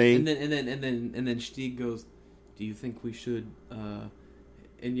and everything." And then Stieg goes, "Do you think we should?"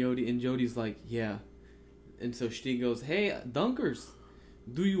 And Jody's like, "Yeah." And so Stieg goes, "Hey, Dunkers,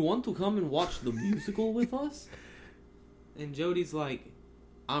 do you want to come and watch the musical with us?" And Jody's like,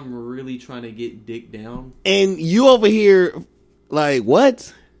 "I'm really trying to get dick down." And you over here, like,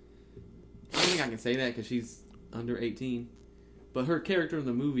 what? I don't think I can say that because she's under 18. But her character in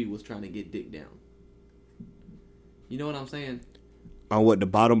the movie was trying to get dick down. You know what I'm saying? On what, the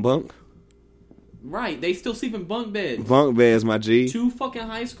bottom bunk? Right, they still sleep in bunk beds. Bunk beds, my G. 2 fucking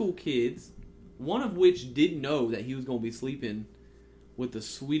high school kids, one of which didn't know that he was going to be sleeping with a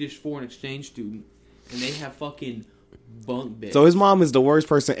Swedish foreign exchange student, and they have fucking bunk beds. So his mom is the worst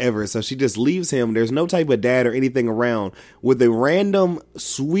person ever, so she just leaves him. There's no type of dad or anything around with a random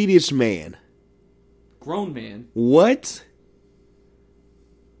Swedish man. Grown man. What?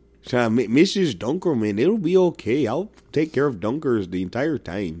 Mrs. Dunkerman, it'll be okay. I'll take care of Dunkers the entire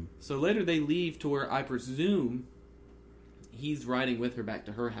time. So later they leave to where I presume he's riding with her back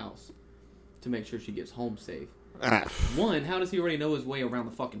to her house to make sure she gets home safe. One, how does he already know his way around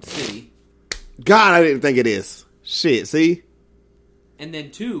the fucking city? God, I didn't think it is. Shit, see? And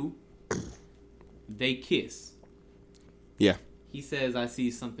then 2, they kiss. Yeah. He says, "I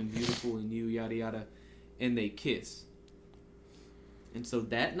see something beautiful in you," yada yada, and they kiss. And so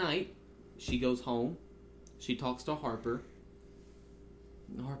that night, she goes home. She talks to Harper.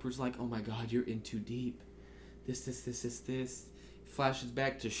 And Harper's like, "Oh my God, you're in too deep. This. Flashes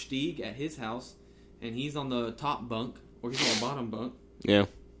back to Stieg at his house, and he's on the top bunk, or he's on the bottom bunk, Yeah.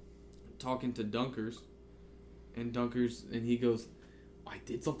 talking to Dunkers. And he goes, "I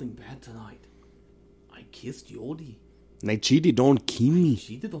did something bad tonight. I kissed Jody. And I cheated on Kimi.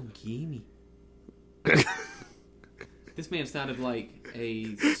 She did on Kimi." This man sounded like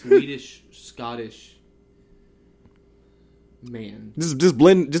a Swedish, Scottish man. Just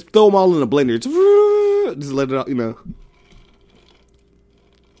throw them all in a blender. Just let it out,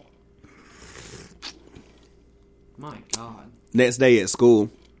 My God. Next day at school,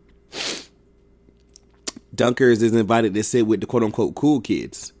 Dunkers is invited to sit with the quote-unquote cool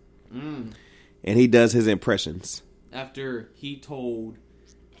kids. And he does his impressions. After he told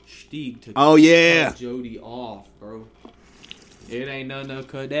Stieg to cut Jody off, bro. It ain't nothing to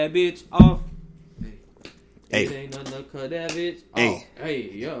cut that bitch off. Hey. It ain't nothing to cut that bitch Hey. off.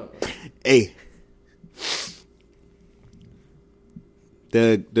 Hey, yeah. Hey.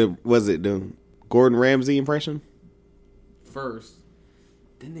 The Gordon Ramsay impression? First.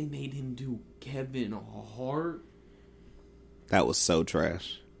 Then they made him do Kevin Hart. That was so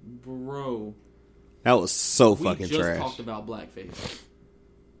trash. Bro. That was so We fucking just trash. talked about blackface.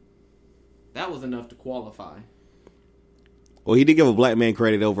 That was enough to qualify. Well, he did give a black man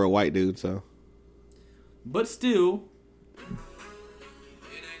credit over a white dude, so. But still,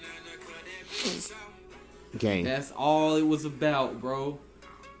 Gang. that's all it was about, bro.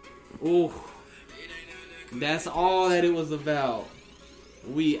 Ooh. That's all that it was about.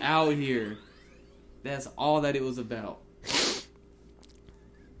 We out here. That's all that it was about.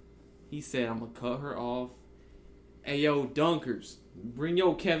 He said, "I'm gonna cut her off." Hey, yo, Dunkers, bring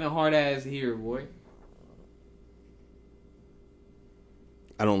your Kevin Hart ass here, boy.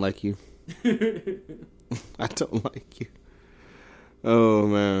 I don't like you. I don't like you. Oh,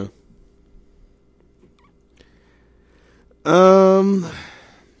 man.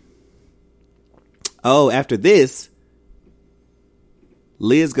 Oh, after this,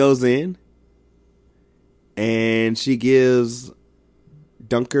 Liz goes in and she gives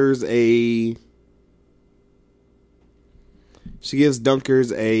Dunkers a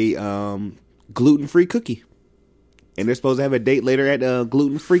gluten-free cookie. And they're supposed to have a date later at a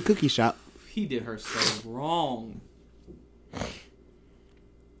gluten-free cookie shop. He did her so wrong.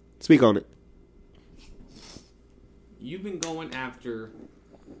 Speak on it. You've been going after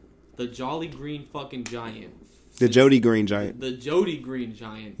the Jolly Green fucking Giant. The Jody Green Giant. The Jody Green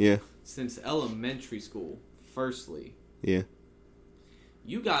Giant. Yeah. Since elementary school, firstly. Yeah.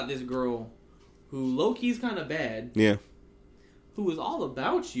 You got this girl who low-key's kind of bad, Yeah. who is all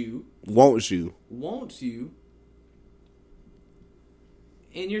about you, wants you.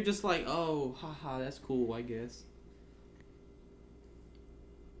 And you're just like, oh, haha, that's cool, I guess.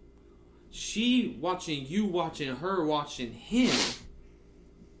 She watching you, watching her, watching him.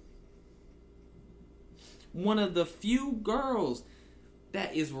 One of the few girls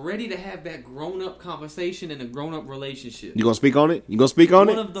that is ready to have that grown-up conversation in a grown-up relationship. You gonna speak on it?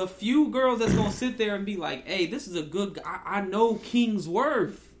 One of the few girls that's gonna sit there and be like, hey, this is a good guy. I know King's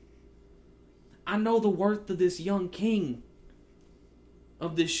worth. I know the worth of this young king.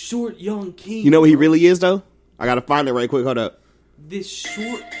 Of this short young king. You know what he really is, though? I gotta find it right quick. Hold up. This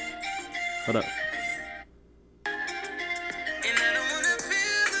short... Hold up.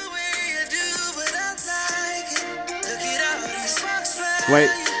 Wait.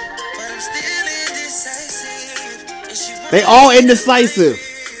 They all indecisive.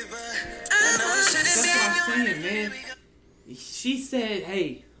 That's what I'm saying, man. She said,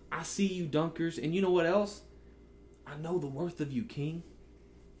 hey, I see you dunkers. And you know what else? I know the worth of you, King.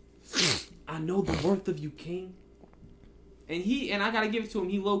 I know the worth of you, King. And I gotta give it to him,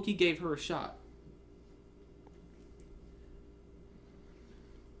 he low-key gave her a shot.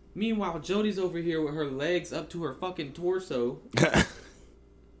 Meanwhile, Jodie's over here with her legs up to her fucking torso.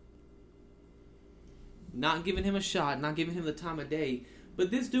 Not giving him a shot, not giving him the time of day. But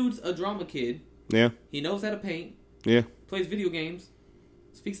this dude's a drama kid. Yeah. He knows how to paint. Yeah. Plays video games.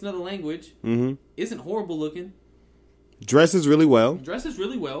 Speaks another language. Mm-hmm. Isn't horrible looking. Dresses really well. Dresses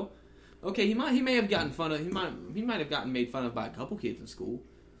really well. Okay, he may have gotten fun of. He might have gotten made fun of by a couple kids in school.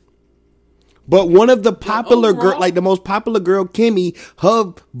 But one of the popular girl, overall- like the most popular girl, Kimmy,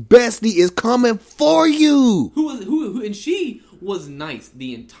 her bestie is coming for you. Who and she was nice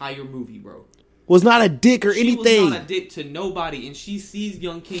the entire movie, bro. Was not a dick or She anything. was not a dick to nobody, and she sees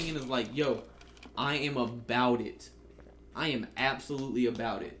young King and is like, yo, I am about it. I am absolutely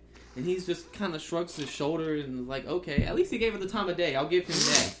about it. And he's just kind of shrugs his shoulder and is like, okay, at least he gave her the time of day. I'll give him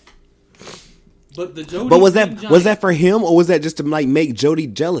that. But the Jodie. But was that for him, or was that just to like make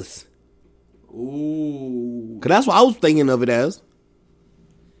Jodie jealous? Ooh. Cause that's what I was thinking of it as.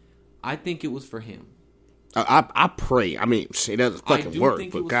 I think it was for him. I pray. I mean, it doesn't fucking work,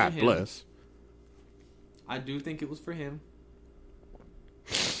 but God bless. I do think it was for him.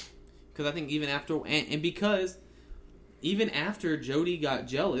 Because I think even after, and because even after Jodie got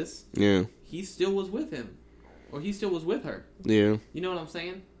jealous, yeah, he still was with him, or he still was with her. Yeah, you know what I'm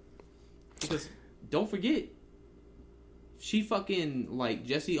saying? Because don't forget, she fucking like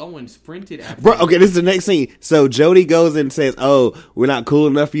Jesse Owens sprinted after. Bro, okay, this is the next scene. So Jodie goes and says, "Oh, we're not cool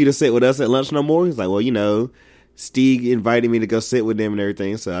enough for you to sit with us at lunch no more." He's like, "Well, you know, Stieg invited me to go sit with them and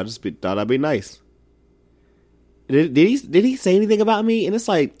everything, so I just thought I'd be nice." Did he say anything about me? And it's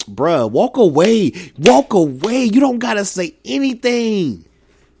like, bruh, walk away. You don't gotta say anything.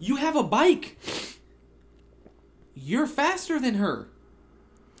 You have a bike. You're faster than her.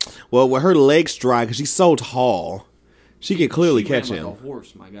 Well, with her legs dry, because she's so tall, she can clearly catch him. Like a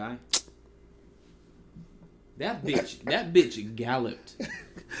horse, my guy. That bitch galloped.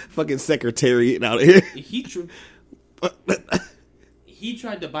 Fucking secretariat out here. He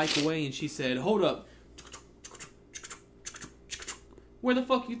tried to bike away, and she said, "Hold up. Where the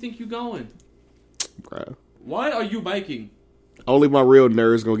fuck you think you going? Bro. Why are you biking?" Only my real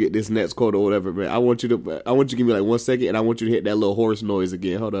nerd's gonna get this next quote or whatever, man. I want you to give me like 1 second, and I want you to hit that little horse noise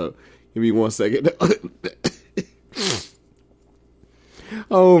again. Hold up. Give me 1 second.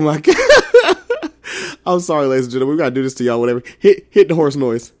 Oh my God. I'm sorry, ladies and gentlemen. We gotta do this to y'all, whatever. Hit the horse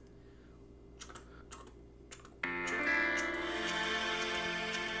noise.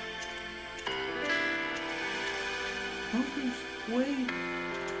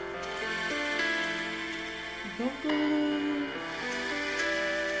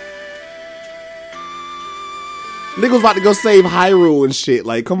 Niggas about to go save Hyrule and shit.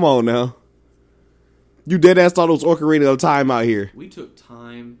 Like, come on now. You dead ass all those Ocarina of Time out here. We took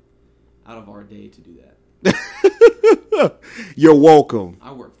time out of our day to do that. You're welcome.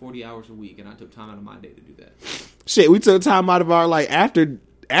 I work 40 hours a week, and I took time out of my day to do that. Shit, we took time out of our like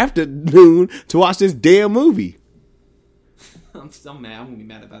afternoon to watch this damn movie. I'm mad. I'm gonna be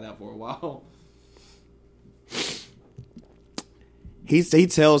mad about that for a while. He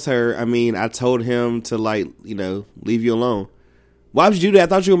tells her, I mean, I told him to like, you know, leave you alone. Why would you do that? I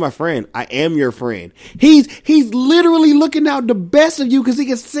thought you were my friend. I am your friend. He's literally looking out the best of you because he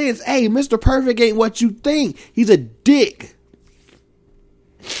can sense, hey, Mr. Perfect ain't what you think. He's a dick.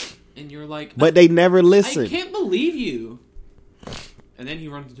 And you're like, but they never listen. I can't believe you. And then he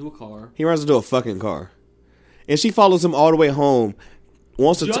runs into a car. He runs into a fucking car. And she follows him all the way home.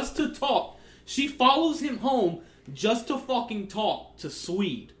 To talk. She follows him home just to fucking talk to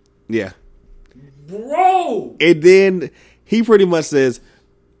Swede. Yeah. Bro! And then he pretty much says,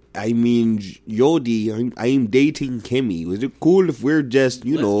 I mean, Yodi, I'm dating Kimmy. Is it cool if we're just,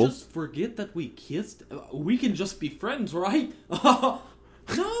 Let's just forget that we kissed. We can just be friends, right? No!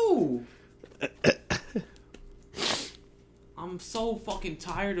 I'm so fucking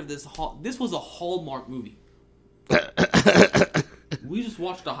tired of this. This was a Hallmark movie. We just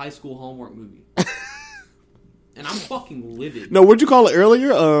watched a high school Hallmark movie. And I'm fucking livid. No, what'd you call it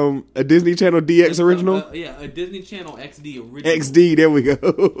earlier? A Disney Channel DX original? Yeah, a Disney Channel XD original. XD, there we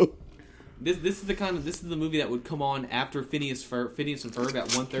go. This is the movie that would come on after Phineas and Ferb at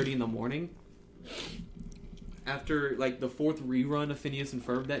 1:30 in the morning. After like the fourth rerun of Phineas and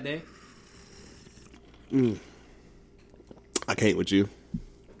Ferb that day. I can't with you.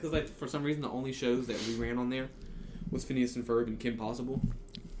 Because like for some reason the only shows that we ran on there was Phineas and Ferb and Kim Possible.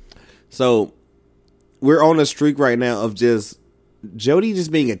 So we're on a streak right now of just Jody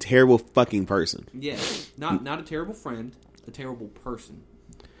just being a terrible fucking person. Yeah, not a terrible friend, a terrible person.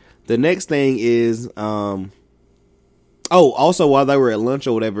 The next thing is, also while they were at lunch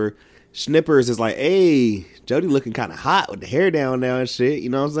or whatever, Schnippers is like, hey, Jody looking kind of hot with the hair down now and shit. You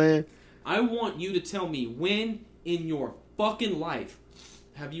know what I'm saying? I want you to tell me, when in your fucking life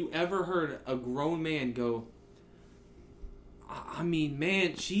have you ever heard a grown man go, I mean,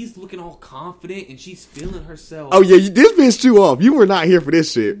 man, she's looking all confident and she's feeling herself. Oh, yeah, this bitch too off. You were not here for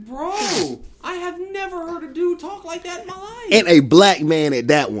this shit. Bro, I have never heard a dude talk like that in my life. And a black man at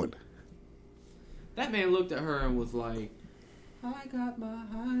that one. That man looked at her and was like, I got my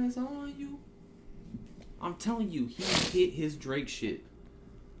eyes on you. I'm telling you, he hit his Drake shit.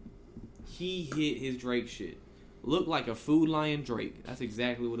 Looked like a Food Lion Drake. That's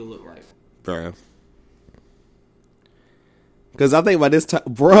exactly what it looked like. Bro. Because I think by this time,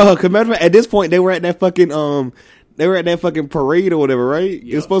 bro, at this point, they were at that fucking, parade or whatever, right? Yep.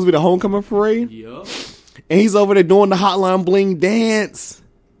 It was supposed to be the homecoming parade? Yup. And he's over there doing the Hotline Bling dance.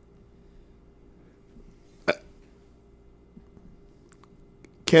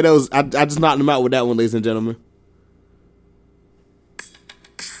 Kiddos, I just knocked him out with that one, ladies and gentlemen.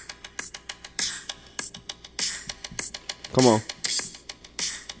 Come on.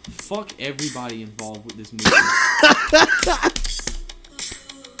 Fuck everybody involved with this movie.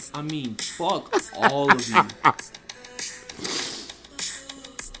 I mean, fuck all of you.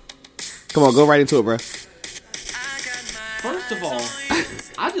 Come on, go right into it, bro. First of all,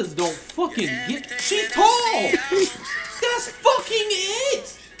 I just don't fucking get... She's tall! That's fucking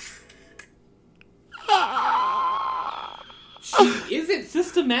it! She isn't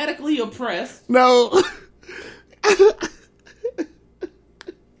systematically oppressed. No.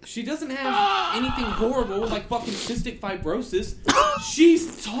 She doesn't have anything horrible like fucking cystic fibrosis.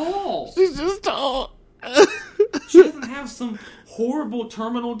 She's tall. She's just tall. She doesn't have some horrible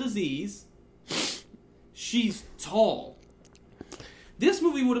terminal disease. She's tall. This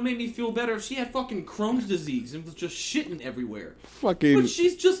movie would have made me feel better if she had fucking Crohn's disease and was just shitting everywhere. Fucking. But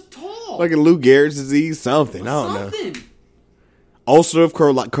she's just tall. Like a Lou Gehrig's disease, something. I don't know. Ulcerative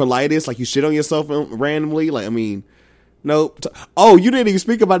colitis, like you shit on yourself randomly. Like, I mean, nope. Oh, you didn't even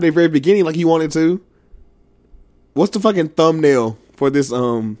speak about it at the very beginning like you wanted to. What's the fucking thumbnail for this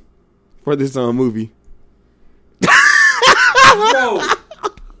movie? Bro,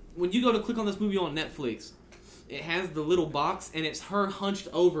 when you go to click on this movie on Netflix, it has the little box and it's her hunched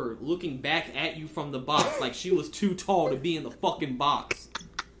over looking back at you from the box like she was too tall to be in the fucking box.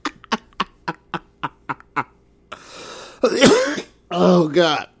 Oh,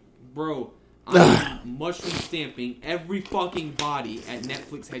 God. Bro, I'm mushroom stamping every fucking body at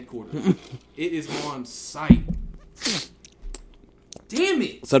Netflix headquarters. It is on site. Damn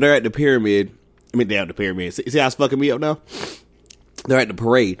it. So they're at the pyramid. I mean, they're at the pyramid. See how it's fucking me up now? They're at the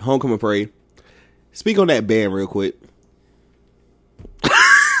parade, homecoming parade. Speak on that band real quick.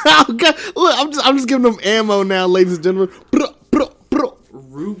 Oh, God. Look, I'm just giving them ammo now, ladies and gentlemen.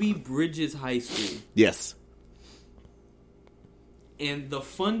 Ruby Bridges High School. Yes. And the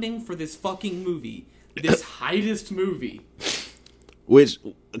funding for this fucking movie, this heightest movie. Which,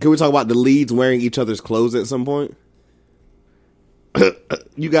 can we talk about the leads wearing each other's clothes at some point?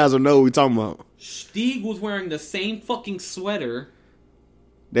 You guys will know what we're talking about. Stieg was wearing the same fucking sweater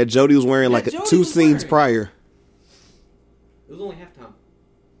that Jody was wearing like two scenes prior. It was only halftime.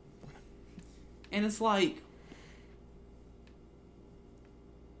 And it's like,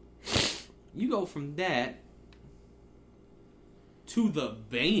 you go from that to the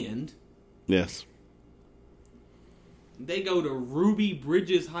band. Yes. They go to Ruby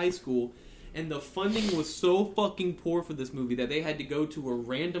Bridges High School, and the funding was so fucking poor for this movie that they had to go to a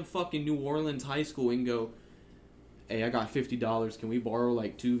random fucking New Orleans high school and go, hey, I got $50. Can we borrow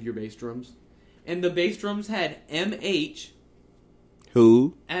like 2 of your bass drums? And the bass drums had MH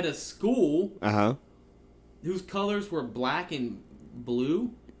Who? at a school Uh-huh. whose colors were black and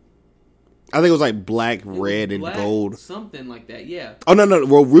blue. I think it was like black, It was red, and black, gold. something like that. Yeah, Oh, no.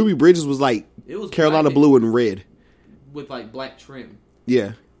 Well, Ruby Bridges was like it was Carolina black blue and red. with like black trim.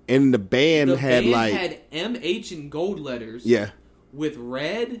 Yeah. And the band The had band like... had MH in gold letters. Yeah. With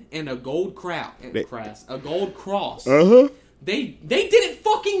red and a gold a gold cross. Uh-huh. They didn't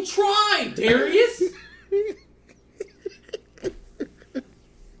fucking try, Darius.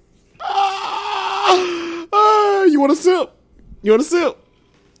 You want a sip? You want a sip?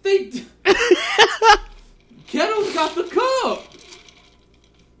 Kettle's got the cup.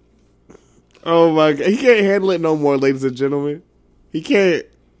 Oh my God. He can't handle it no more, ladies and gentlemen. He can't.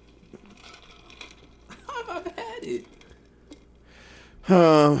 I've had it.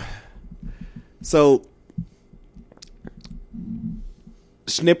 So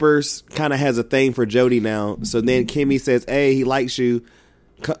Snippers kind of has a thing for Jody now. So then Kimmy says, hey, he likes you.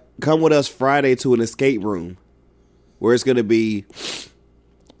 Come with us Friday to an escape room where it's going to be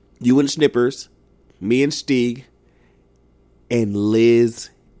you and Snippers, me and Stieg, and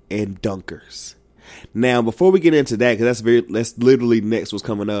Liz and Dunkers. Now, before we get into that, because that's literally next what's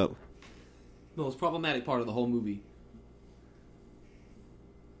coming up. The most problematic part of the whole movie.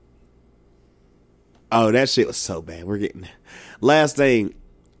 Oh, that shit was so bad. We're getting last thing.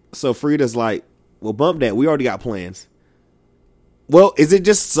 So Frida's like, well, bump that. We already got plans. Well, is it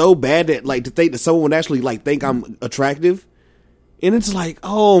just so bad that like to think that someone would actually like think I'm attractive? And it's like,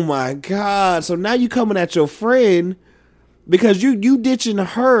 oh my God. So now you coming at your friend because you ditching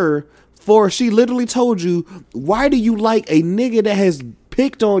her for she literally told you, why do you like a nigga that has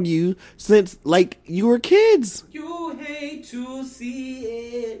picked on you since like you were kids? You hate to see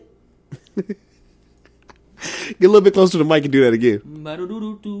it. Get a little bit closer to the mic and do that again.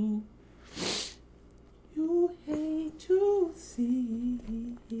 Ba-do-do-do-do. You hate to see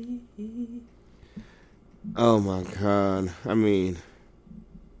it. Oh my God. I mean,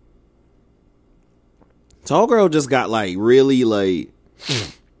 Tall Girl just got like really like,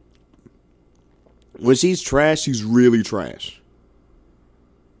 when she's trash, she's really trash.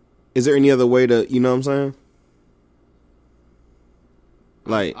 Is there any other way to, you know what I'm saying?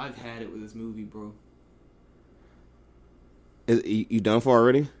 Like, I've had it with this movie, bro. you done for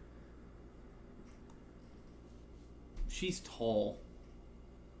already? She's tall.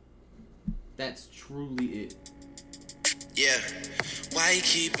 That's truly it. Yeah. Why you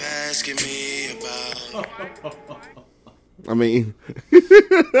keep asking me about? I mean, you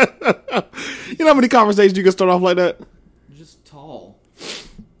know how many conversations you can start off like that? Just tall.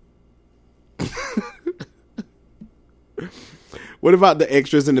 What about the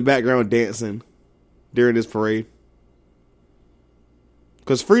extras in the background dancing during this parade?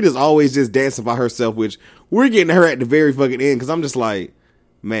 Because Frida's always just dancing by herself, which we're getting her at the very fucking end. Because I'm just like,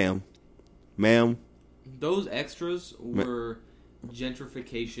 ma'am. Those extras were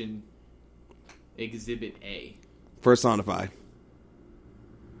gentrification exhibit A. Personified.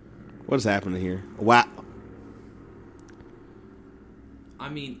 What is happening here? Wow. I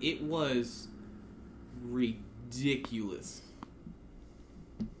mean, it was ridiculous.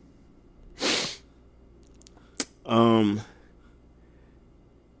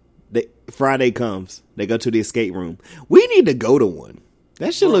 Friday comes. They go to the escape room. We need to go to one.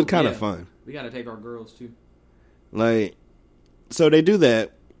 That should look kind of fun. We got to take our girls too. Like, so they do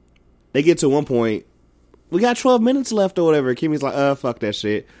that. They get to one point. We got 12 minutes left or whatever. Kimmy's like, fuck that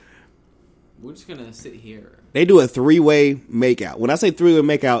shit. We're just gonna sit here. They do a 3-way makeout. When I say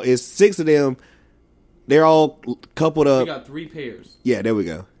 3-way makeout, it's 6 of them. They're all coupled up. We got 3 pairs. Yeah, there we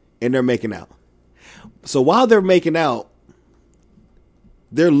go. And they're making out. So while they're making out,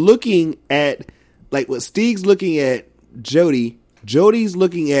 they're looking at, like, what Stieg's looking at Jody. Jody's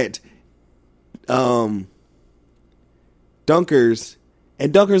looking at Dunkers.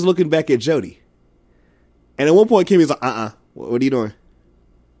 And Dunkers looking back at Jody. And at one point, Kimmy's like, what are you doing?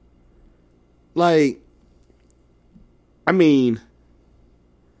 Like, I mean,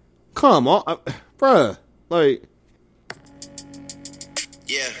 come on, bruh. Like,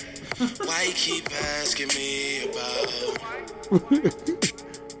 Yeah. Why you keep asking me about?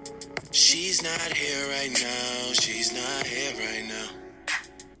 She's not here right now. She's not here right now.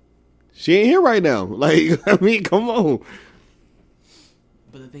 she ain't here right now. Like, I mean, come on.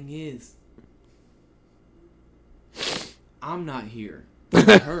 But the thing is, I'm not here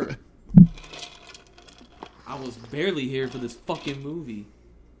for her. I was barely here for this fucking movie.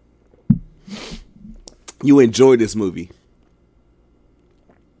 You enjoyed this movie.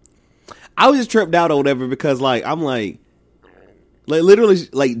 I was just tripped out or whatever because like I'm like literally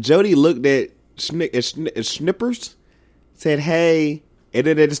like Jody looked at Snippers, said hey, and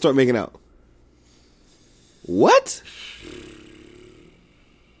then they just start making out. What?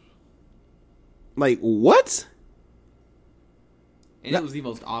 Like what? And it was the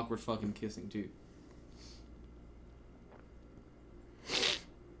most awkward fucking kissing too.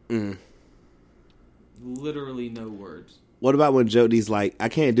 Literally no words. What about when Jody's like, I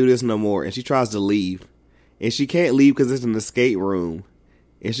can't do this no more, and she tries to leave, and she can't leave because it's an escape room,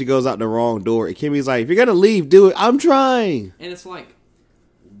 and she goes out the wrong door, and Kimmy's like, if you're gonna leave, do it. I'm trying. And it's like,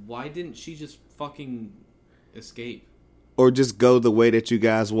 why didn't she just fucking escape? Or just go the way that you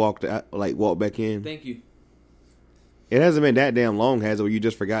guys walked out, like walk back in. Thank you. It hasn't been that damn long, has it? Where you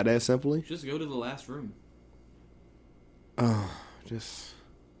just forgot that simply? Just go to the last room. Oh, this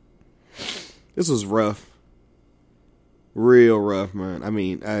was rough. Real rough, man. I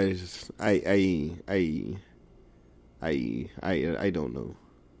mean, I don't know.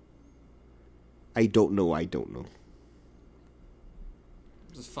 I don't know.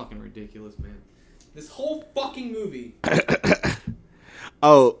 This is fucking ridiculous, man. This whole fucking movie.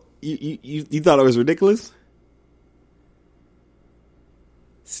 Oh, you thought it was ridiculous?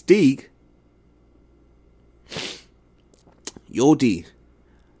 Stig, Yodi,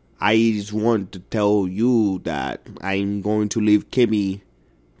 I just want to tell you that I'm going to leave Kimmy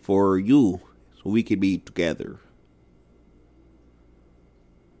for you so we can be together.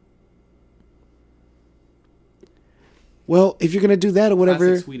 Well, if you're gonna do that or whatever,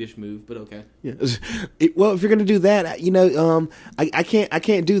 Classic Swedish move, but okay. Yeah. Well, if you're gonna do that, you know, I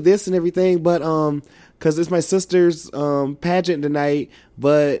can't do this and everything, but because it's my sister's pageant tonight,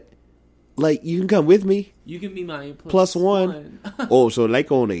 but like you can come with me. You can be my plus one. Oh, so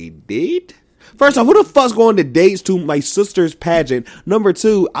like on a date? First off, who the fuck's going to dates to my sister's pageant? Number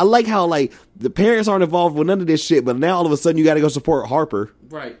two, I like how like the parents aren't involved with none of this shit, but now all of a sudden you got to go support Harper.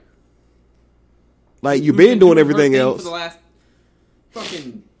 Right. Like you've been doing everything else for the last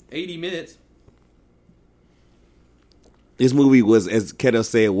fucking 80 minutes. This movie was, as Keto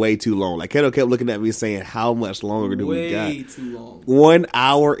said, way too long. Like Keto kept looking at me saying, "How much longer do we got?" Way too long. 1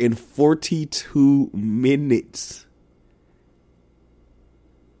 hour and 42 minutes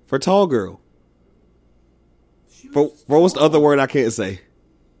for Tall Girl. For what's the other word I can't say?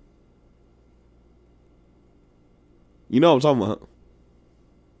 You know what I'm talking about.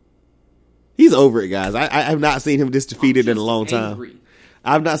 He's over it, guys. I have not seen him this defeated in a long time.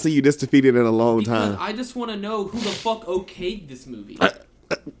 I've not seen you this defeated in a long time. I just want to know who the fuck okayed this movie.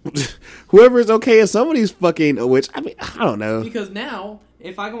 Whoever is okay in somebody's fucking, which, I mean, I don't know. Because now,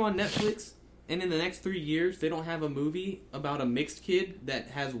 if I go on Netflix and in the next 3 years they don't have a movie about a mixed kid that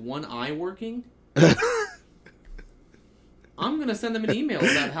has one eye working, I'm going to send them an email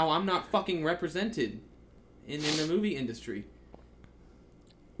about how I'm not fucking represented in the movie industry.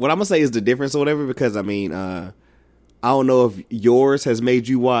 What I'm going to say is the difference or whatever, because, I mean, I don't know if yours has made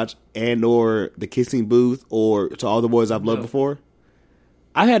you watch and or The Kissing Booth or To All the Boys I've Loved Before.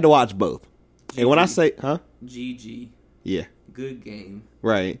 I had to watch both. GG. And when I say, GG. Yeah. Good game.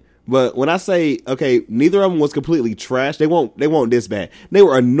 Right. But when I say, okay, neither of them was completely trash. They weren't this bad. They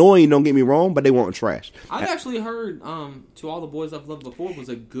were annoying, don't get me wrong, but they weren't trash. I've actually heard To All the Boys I've Loved Before was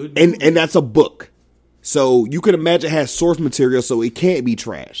a good movie. And that's a book. So you could imagine it has source material, so it can't be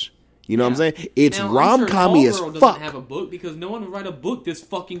trash. You know what I'm saying? It's rom-commy as fuck. Doesn't have a book because no one would write a book this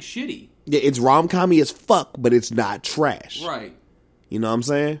fucking shitty. Yeah, it's rom-commy as fuck, but it's not trash. Right. You know what I'm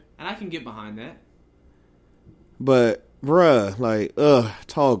saying? And I can get behind that. But, bruh, like,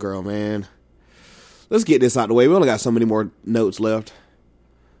 Tall Girl, man. Let's get this out the way. We only got so many more notes left.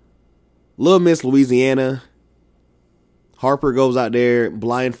 Little Miss Louisiana. Harper goes out there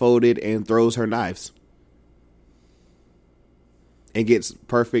blindfolded and throws her knives. And gets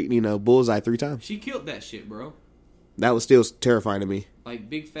perfect, bullseye 3 times. She killed that shit, bro. That was still terrifying to me. Like,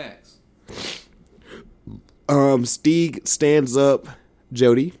 big facts. Stig stands up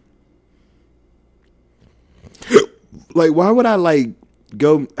Jody. Like, why would I,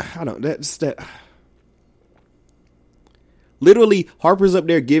 go... I don't... That's that... Literally, Harper's up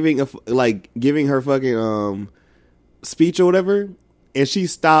there giving her fucking, speech or whatever, and she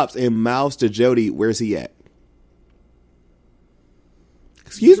stops and mouths to Jody, where's he at?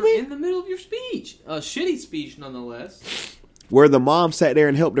 Excuse me? In the middle of your speech. A shitty speech, nonetheless. Where the mom sat there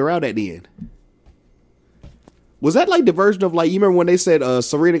and helped her out at the end. Was that like the version of you remember when they said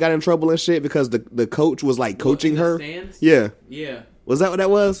Serena got in trouble and shit because the coach was coaching her? Stands? Yeah. Yeah. Was that what that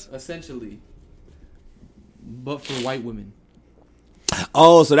was? Essentially. But for white women.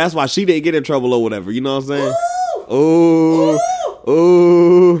 Oh, so that's why she didn't get in trouble or whatever. You know what I'm saying? Ooh.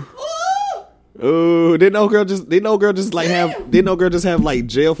 Ooh. Ooh. Oh, didn't no girl just have like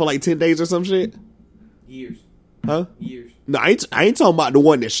jail for like 10 days or some shit? Years. Huh? Years. No, I ain't talking about the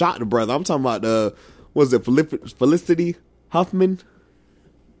one that shot the brother. I'm talking about was it Felicity Huffman?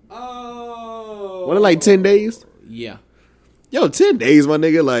 Oh. What, like 10 days? Yeah. Yo, 10 days, my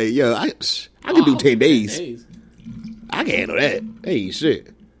nigga. Like, yo, I can do 10 days. 10 days. I can handle that. Hey,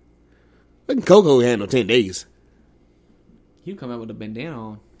 shit. Fucking Coco handle 10 days. You come out with a bandana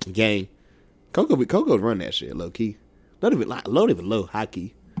on. Gang. Coco run that shit low key. Not even low, high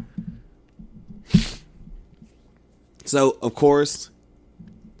key. So, of course,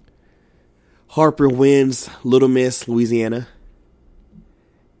 Harper wins Little Miss Louisiana.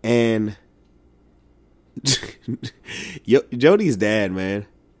 And Jody's dad, man.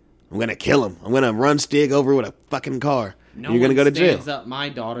 I'm gonna kill him. I'm gonna run Stig over with a fucking car. No, you're gonna go to jail. Stands up my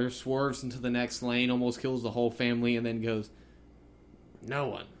daughter, swerves into the next lane, almost kills the whole family, and then goes, no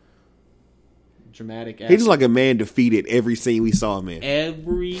one. Dramatic. He's just like a man defeated every scene we saw him in.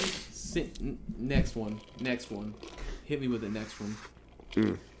 Next one. Hit me with the next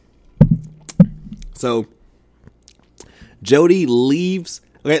one. So, Jody leaves.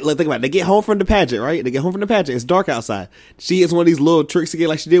 Okay, let's think about it. They get home from the pageant, right? They get home from the pageant. It's dark outside. She has one of these little tricks again,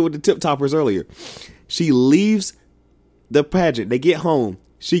 like she did with the tip toppers earlier. She leaves the pageant. They get home.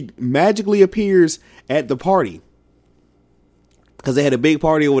 She magically appears at the party. Because they had a big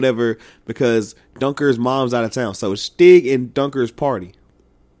party or whatever, because Dunker's mom's out of town. So it's Stig and Dunker's party.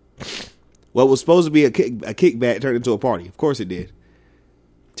 What was supposed to be a kickback turned into a party. Of course it did.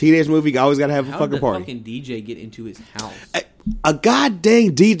 Teenage movie, always got to have a fucking party. How did the fucking DJ get into his house? A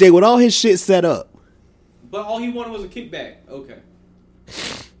goddamn DJ with all his shit set up. But all he wanted was a kickback. Okay.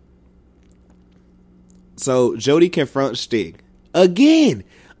 So Jody confronts Stig. Again.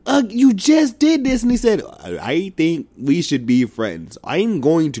 You just did this. And he said, I think we should be friends. I'm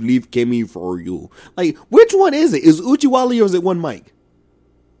going to leave Kimmy for you. Like, which one is it? Is it Uchiwali or is it One Mike?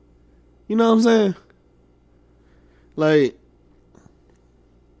 You know what I'm saying? Like,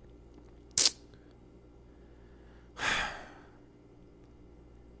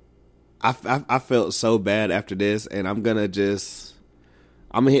 I felt so bad after this, and I'm gonna hit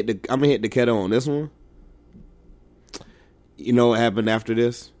the Keto on this one. You know what happened after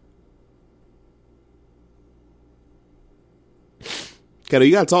this? Keto,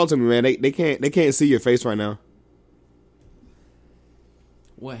 you gotta talk to me, man. They can't see your face right now.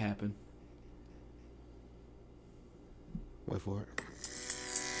 What happened? Wait for it.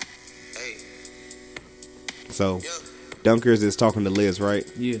 So, Dunkers is talking to Liz, right?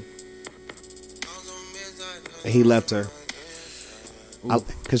 Yeah. And he left her.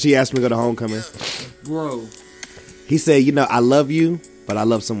 Because she asked me to go to homecoming. Bro. He said, I love you, but I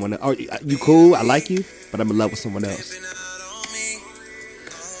love someone else. Oh, you cool? I like you, but I'm in love with someone else.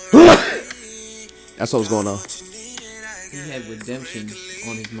 That's what was going on. He had redemption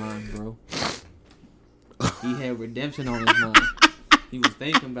on his mind, bro. He had redemption on his mind. He was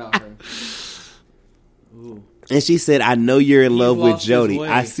thinking about her. Ooh. And she said, I know you're in love with Jody.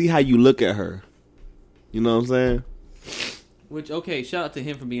 I see how you look at her. You know what I'm saying? Which, okay, shout out to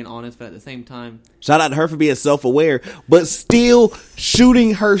him for being honest, but at the same time... Shout out to her for being self-aware, but still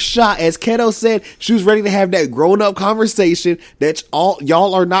shooting her shot. As Keto said, she was ready to have that grown-up conversation that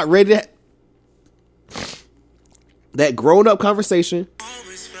y'all are not ready to... That grown-up conversation.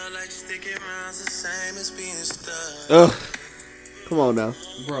 Ugh. Come on now.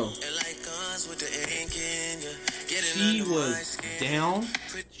 Bro. She was down.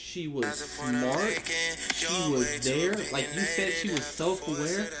 She was smart. She was there. Like you said, she was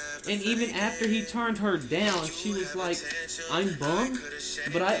self-aware. And even after he turned her down, she was like, I'm bummed,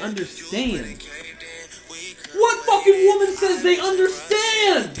 but I understand. What fucking woman says they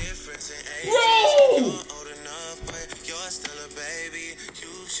understand? Bro!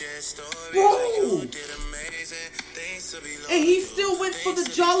 Bro! And he still went for the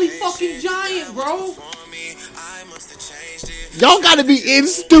Jolly fucking Giant, bro. Y'all gotta be in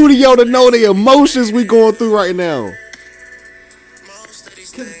studio to know the emotions we going through right now.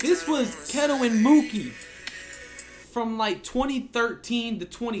 Cause this was Keto and Mookie from like 2013 to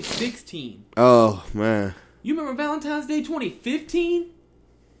 2016. Oh man. You remember Valentine's Day 2015?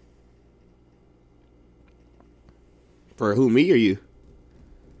 For who, me or you?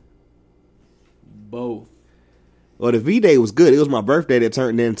 Both. Well, the V-Day was good. It was my birthday that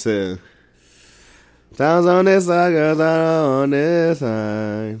turned into Sounds on this side, girls on this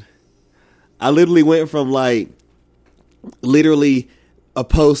side. I literally went from literally a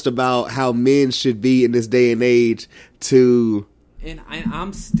post about how men should be in this day and age to... And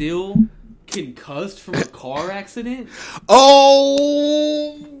I'm still concussed from a car accident.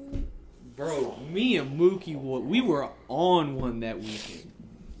 Oh! Bro, me and Mookie, we were on one that weekend.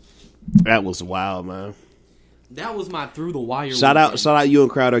 That was wild, man. That was my through the wire. Shout weekend. out, you and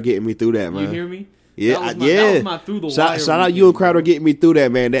Crowder getting me through that, man. You hear me? Yeah, that was my through the wire. Shout out you and Crowder getting me through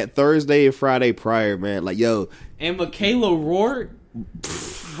that, man. That Thursday and Friday prior, man. Like, yo. And Michaela Rourke,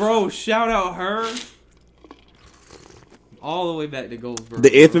 bro, shout out her. All the way back to Goldsboro.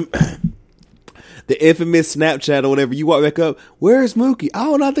 The infamous Snapchat or whatever. You walk back up. Where's Mookie? I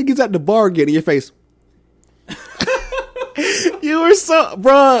don't know. I think he's at the bar again. In your face. You were so,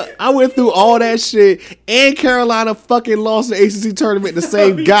 bruh. I went through all that shit, and Carolina fucking lost the ACC tournament the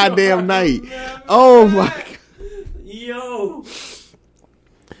same goddamn night. Oh my god. Yo.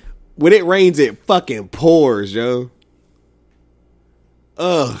 When it rains, it fucking pours, yo.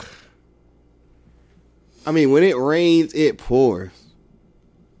 Ugh. I mean, when it rains, it pours.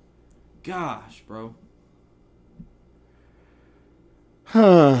 Gosh, bro.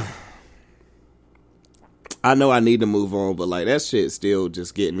 Huh. I know I need to move on, but like that shit still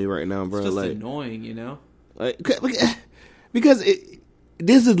just getting me right now, bro. It's just like annoying, you know. Like, because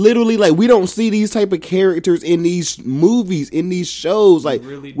this is literally like we don't see these type of characters in these movies, in these shows. Like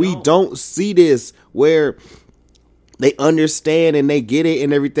really we don't see this where they understand and they get it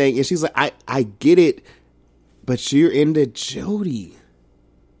and everything. And she's like, I get it, but you're into Jody.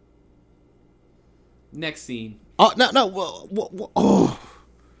 Next scene. Oh no! Well, oh.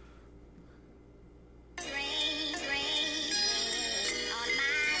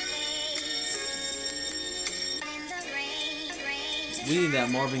 We need that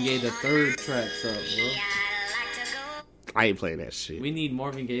Marvin Gaye the third tracks up, bro. I ain't playing that shit. We need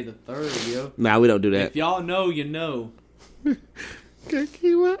Marvin Gaye the third, yo. Nah, we don't do that. If y'all know, you know. Can't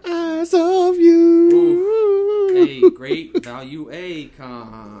keep my eyes off you. Ooh. Hey, great value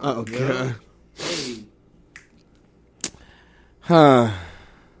Akon. Oh god. Hey. Huh.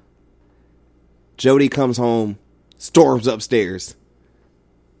 Jody comes home, storms upstairs.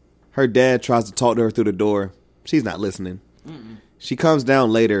 Her dad tries to talk to her through the door. She's not listening. She comes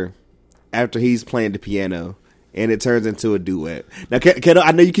down later after he's playing the piano, and it turns into a duet. Now, Keto,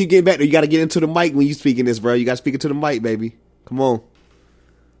 I know you keep getting back there. You got to get into the mic when you speaking this, bro. You got to speak into the mic, baby. Come on.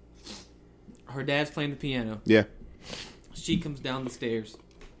 Her dad's playing the piano. Yeah. She comes down the stairs.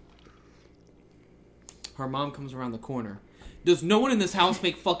 Her mom comes around the corner. Does no one in this house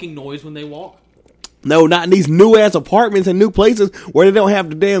make fucking noise when they walk? No, not in these new-ass apartments and new places where they don't have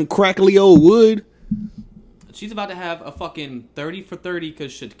the damn crackly old wood. She's about to have a fucking 30 for 30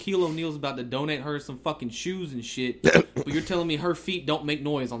 because Shaquille O'Neal's about to donate her some fucking shoes and shit. But you're telling me her feet don't make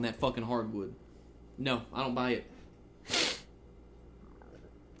noise on that fucking hardwood. No, I don't buy it.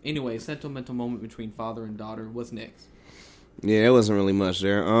 Anyway, sentimental moment between father and daughter. What's next? Yeah, it wasn't really much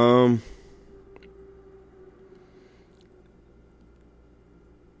there.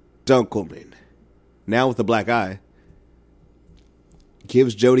 Dunkelman, now with a black eye,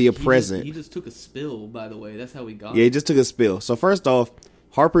 gives Jody a present. He just took a spill, by the way. That's how he got Yeah, it. he just took a spill. So first off,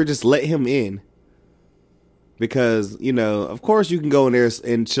 Harper just let him in. Because, you know, of course you can go in there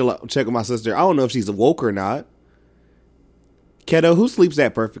and chill out, check with my sister. I don't know if she's woke or not. Keto, who sleeps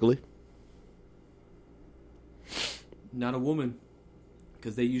that perfectly? Not a woman.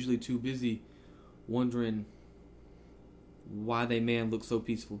 Because they're usually too busy wondering why they man looks so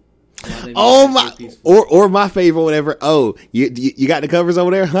peaceful. Oh my! Or my favorite, whatever. Oh, you got the covers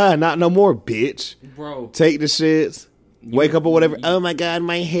over there, huh? Not no more, bitch. Bro, take the shits. Wake up or whatever. Oh my god,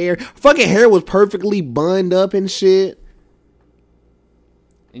 my hair! Fucking hair was perfectly bunned up and shit.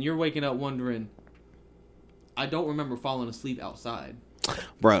 And you're waking up wondering. I don't remember falling asleep outside,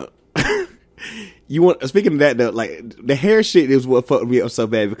 bro. You want? Speaking of that though, like the hair shit is what fucked me up so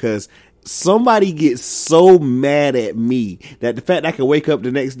bad because. Somebody gets so mad at me that the fact that I can wake up the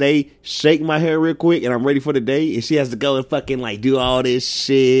next day, shake my hair real quick, and I'm ready for the day, and she has to go and fucking like do all this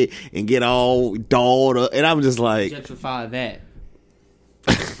shit and get all dolled up, and I'm just like, gentrify that.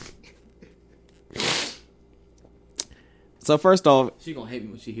 So first off, she gonna hate me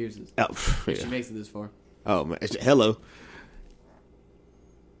when she hears this. Oh, yeah. She makes it this far. Oh man, hello.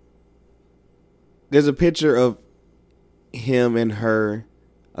 There's a picture of him and her.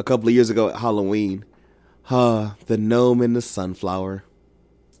 A couple of years ago at Halloween. The gnome and the sunflower.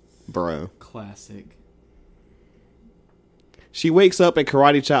 Bro. Classic. She wakes up and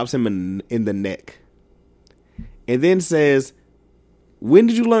karate chops him in the neck. And then says, when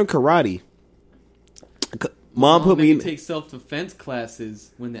did you learn karate? Mom put me in... take self-defense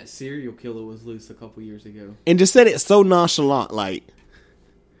classes when that serial killer was loose a couple years ago. And just said it so nonchalant, like...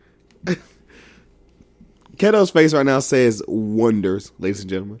 Keto's face right now says wonders, ladies and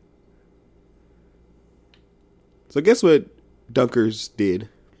gentlemen. So guess what Dunkers did?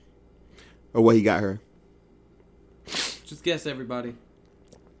 or what he got her. Just guess, everybody.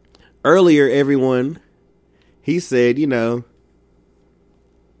 Earlier, everyone, he said, you know,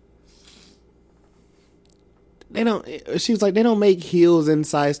 she was like, they don't make heels in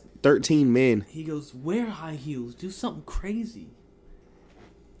size 13 men. He goes, wear high heels. Do something crazy.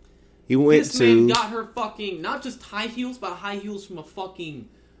 He went This to... man got her fucking, not just high heels, but high heels from a fucking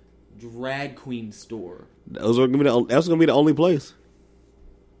drag queen store. That was gonna be the only place.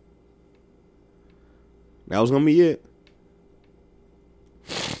 That was gonna be it.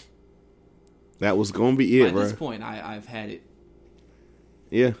 That was gonna be it, bro. At this point, I've had it.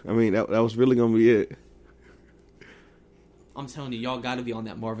 Yeah, I mean that was really gonna be it. I'm telling you, y'all got to be on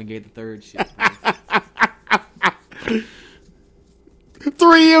that Marvin Gaye the Third shit.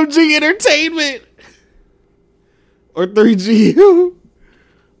 3MG Entertainment or 3GU.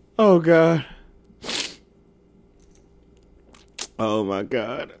 Oh God. Oh my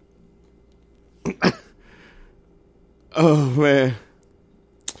God. Oh man.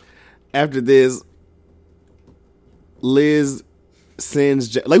 After this, Liz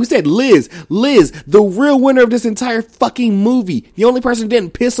sends, like we said, Liz, the real winner of this entire fucking movie. The only person who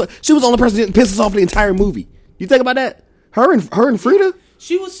didn't piss her, she was the only person who didn't piss us off the entire movie. You think about that? Her and Frida?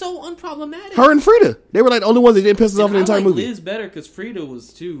 She was so unproblematic. Her and Frida. They were like the only ones that didn't piss us off the entire movie. Liz better because Frida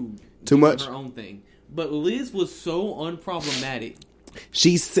was too much. Her own thing. But Liz was so unproblematic.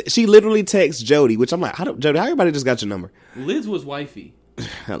 She literally texts Jody, which I'm like, Jody, how everybody just got your number? Liz was wifey.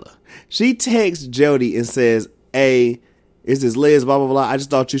 Hello. She texts Jody and says, hey, this is Liz, blah, blah, blah. I just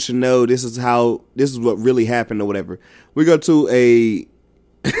thought you should know this is what really happened or whatever. We go to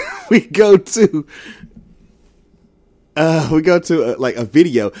like a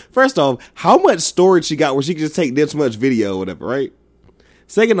video. First off, how much storage she got where she could just take this much video or whatever, right?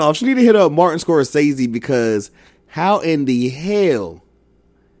 Second off, she need to hit up Martin Scorsese because how in the hell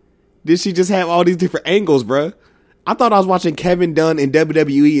did she just have all these different angles, bruh? I thought I was watching Kevin Dunn in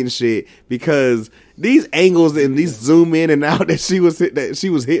WWE and shit because these angles and these zoom in and out that she was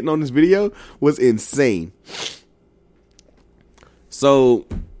hitting on this video was insane. So,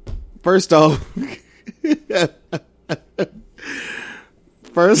 first off,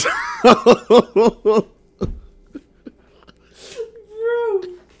 bro.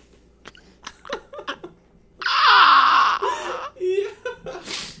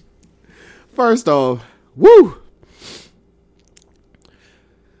 First off, woo.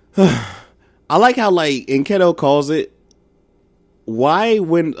 I like how, like, and Keto calls it, why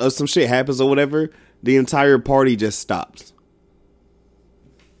when some shit happens or whatever, the entire party just stops.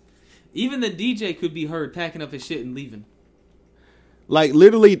 Even the DJ could be heard packing up his shit and leaving. Like,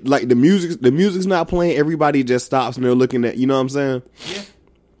 literally, like, the music's not playing, everybody just stops and they're looking at, you know what I'm saying? Yeah.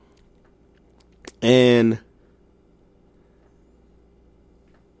 And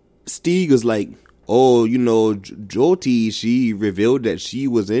Steve was like, oh, you know, Jyoti, she revealed that she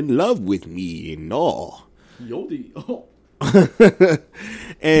was in love with me and all. Yodi. Oh.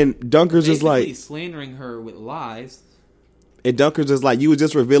 And Dunker's just Basically like, slandering her with lies. and Dunker's just like, you were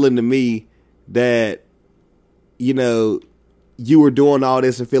just revealing to me that, you know, you were doing all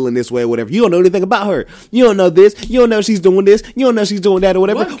this and feeling this way or whatever. You don't know anything about her. You don't know this. You don't know she's doing this. You don't know she's doing that or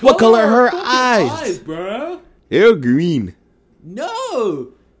whatever. What color are her eyes? Bro? They're green.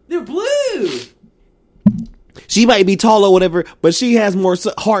 No, they're blue. She might be tall or whatever, but she has more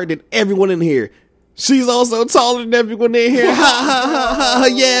heart than everyone in here. She's also taller than everyone in here. Ha ha ha ha.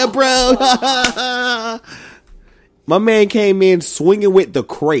 Yeah, bro. My man came in swinging with the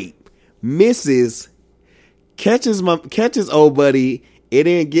crate. Misses. Catches old buddy. It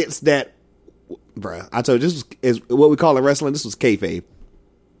then gets that. Bruh, I told you, this is what we call in wrestling. This was kayfabe.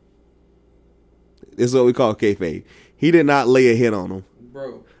 This is what we call kayfabe. He did not lay a hit on him.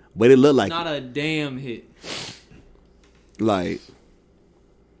 Bro. But it looked like not a damn hit. Like,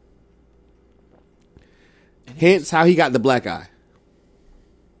 hence how he got the black eye.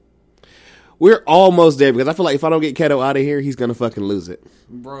 We're almost there because I feel like if I don't get Keto out of here, he's gonna fucking lose it.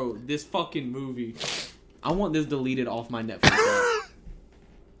 Bro, this fucking movie. I want this deleted off my Netflix app.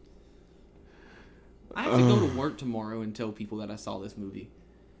 I have to go to work tomorrow and tell people that I saw this movie.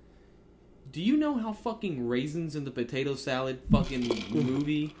 Do you know how fucking raisins in the potato salad fucking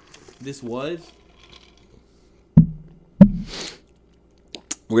movie this was?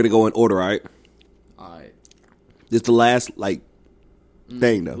 We're gonna go in order, alright? Alright. This is the last, like,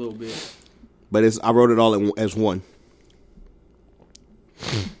 thing, though. A little bit. But I wrote it all as one.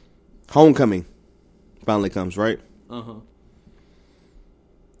 Homecoming finally comes, right? Uh-huh.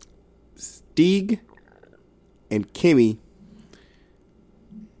 Stieg and Kimmy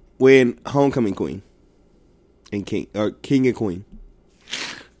win Homecoming Queen and King and Queen.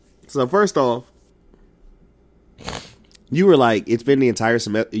 So first off, you were like, it's been the entire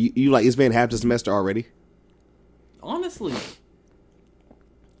semester. You like, it's been half the semester already. Honestly.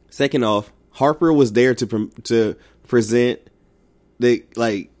 Second off, Harper was there to present the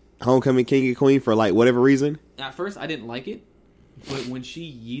like Homecoming King and Queen for like whatever reason. At first, I didn't like it, but when she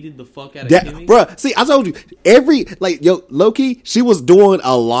yeeted the fuck out of Kimmy, bruh, see, I told you low-key, she was doing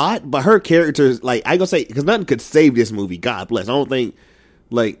a lot, but her character, like, I ain't gonna say, because nothing could save this movie. God bless. I don't think,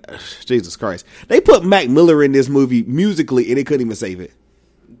 like, Jesus Christ, they put Mac Miller in this movie musically, and they couldn't even save it.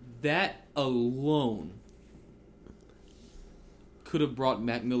 That alone could have brought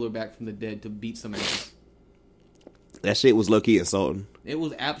Mac Miller back from the dead to beat some ass. That shit was low-key insulting. It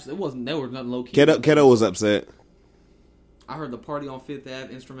was There was nothing low key. Keto was upset. I heard the Party on Fifth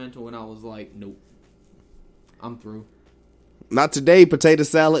Ave instrumental, and I was like, nope, I'm through. Not today, potato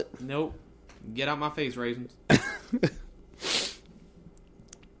salad. Nope, get out my face, raisins.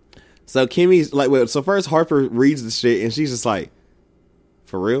 So Kimmy's like, well, so first Harper reads the shit, and she's just like,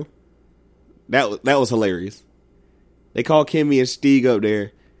 for real? That was hilarious. They call Kimmy and Stieg up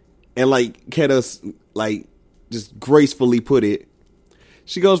there, and like Keto's like just gracefully put it.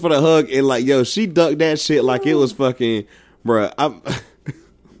 She goes for the hug, and like, yo, she ducked that shit like it was fucking, bruh.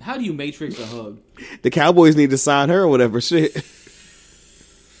 How do you Matrix a hug? The Cowboys need to sign her or whatever shit.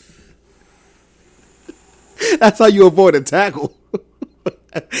 That's how you avoid a tackle.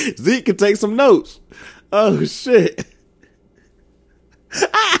 Zeke can take some notes. Oh shit.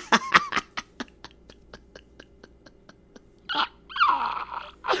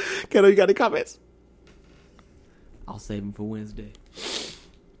 Keto, you got any comments? I'll save them for Wednesday.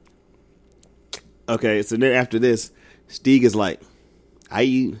 Okay, so then after this, Stieg is like,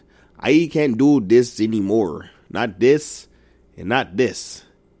 I can't do this anymore. Not this, and not this.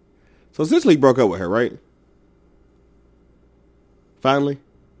 So essentially he broke up with her, right? Finally?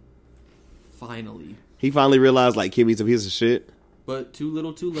 He finally realized, like, Kimmy's a piece of shit. But too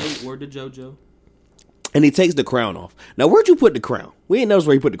little too late, word to JoJo. And he takes the crown off. Now, where'd you put the crown? We ain't noticed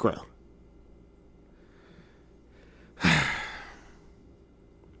where he put the crown.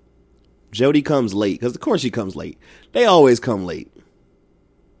 Jody comes late, because of course she comes late. They always come late.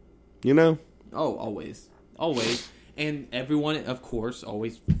 You know? Oh, always. Always. And everyone, of course,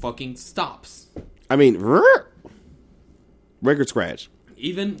 always fucking stops. I mean, record scratch.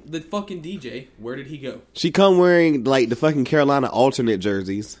 Even the fucking DJ, where did he go? She come wearing, like, the fucking Carolina alternate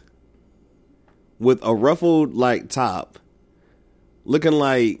jerseys. With a ruffled, like, top. Looking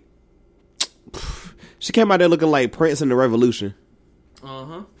like... She came out there looking like Prince in the Revolution.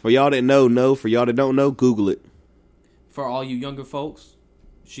 Uh-huh. For y'all that know. For y'all that don't know, Google it. For all you younger folks,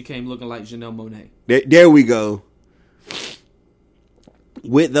 she came looking like Janelle Monáe. There we go.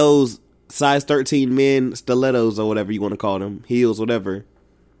 With those size 13 men stilettos or whatever you want to call them. Heels, whatever.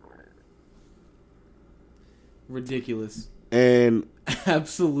 Ridiculous. And...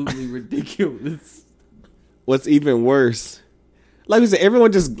 Absolutely ridiculous. What's even worse... Like we said,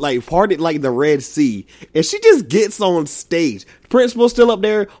 everyone just like parted like the Red Sea. And she just gets on stage. Principal's still up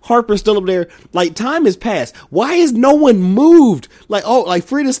there. Harper's still up there. Like, time has passed. Why has no one moved? Like, oh, like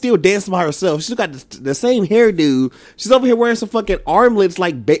Frida's still dancing by herself. She's got the same hairdo. She's over here wearing some fucking armlets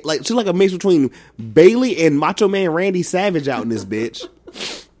like she's like a mix between Bailey and Macho Man Randy Savage out in this bitch.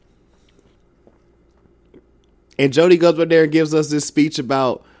 And Jody goes up there and gives us this speech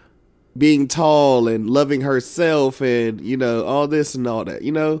about being tall and loving herself and, you know, all this and all that,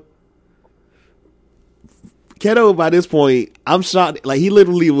 you know? Keto, by this point, I'm shocked. Like, he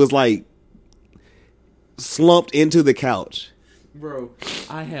literally was, like, slumped into the couch. Bro,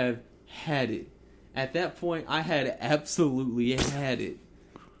 I have had it. At that point, I had absolutely had it.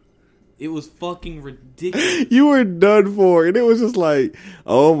 It was fucking ridiculous. You were done for. And it was just like,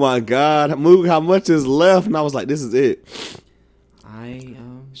 oh, my God. Moog, how much is left? And I was like, this is it.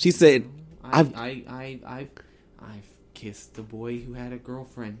 She said, I've kissed the boy who had a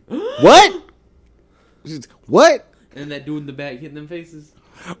girlfriend. What? What? And that dude in the back hitting them faces.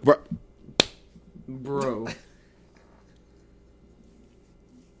 Bro.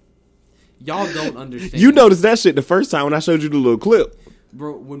 Y'all don't understand. You noticed that shit the first time when I showed you the little clip.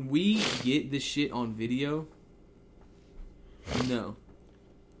 Bro, when we get this shit on video, no.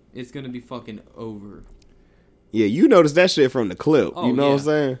 It's gonna be fucking over. Yeah, you noticed that shit from the clip. Oh, you know what I'm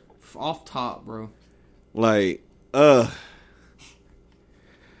saying? Off top, bro. Like, do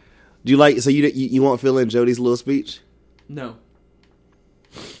you like, so you won't fill in Jody's little speech? No.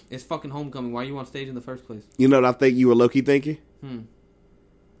 It's fucking homecoming. Why are you on stage in the first place? You know what I think you were low-key thinking?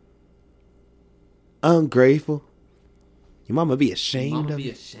 I'm grateful Your mama be ashamed Mama of be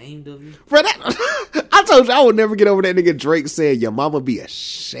you. ashamed of you. Bro, I told you I would never get over that nigga Drake saying your mama be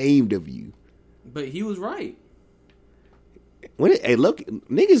ashamed of you. But he was right. Hey, look,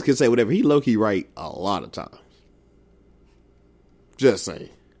 niggas can say whatever. He low key right a lot of times. Just saying.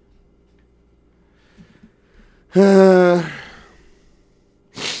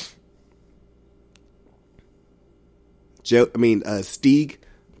 Stieg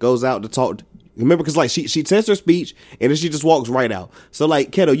goes out to talk. Remember, because like she says her speech and then she just walks right out. So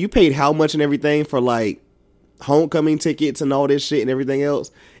like, Keto, you paid how much and everything for like homecoming tickets and all this shit and everything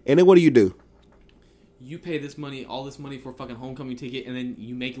else, and then what do? You pay this money, all this money for a fucking homecoming ticket, and then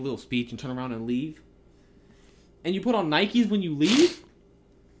you make a little speech and turn around and leave. And you put on Nikes when you leave.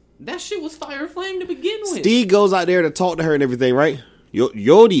 That shit was fire flame to begin with. Steve goes out there to talk to her and everything, right?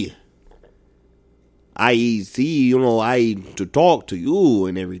 Yodi, I see, I to talk to you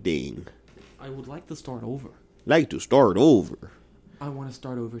and everything. I would like to start over. Like to start over. I want to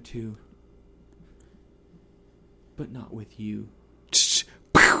start over too. But not with you.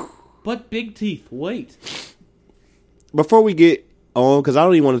 But Big Teeth, wait. Before we get on, because I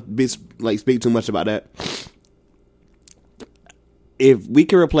don't even want to speak too much about that. If we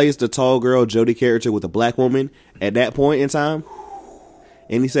can replace the tall girl Jody character with a black woman at that point in time,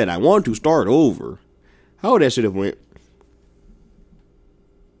 and he said, I want to start over, how would that shit have went?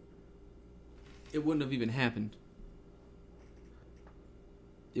 It wouldn't have even happened.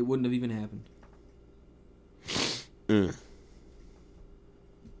 It wouldn't have even happened.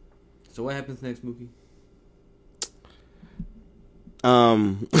 So what happens next, Mookie?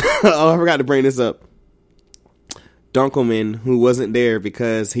 I forgot to bring this up. Dunkelman, who wasn't there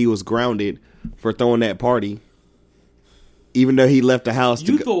because he was grounded for throwing that party, even though he left the house.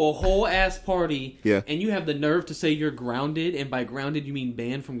 You throw a whole ass party, yeah, and you have the nerve to say you're grounded, and by grounded you mean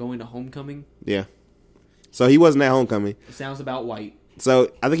banned from going to homecoming? Yeah. So he wasn't at homecoming. It sounds about white.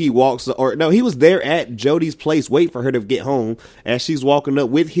 So I think he walks, or no, he was there at Jody's place, wait for her to get home, as she's walking up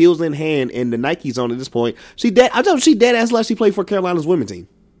with heels in hand and the Nikes on at this point. I told you she dead ass left. She played for Carolina's women's team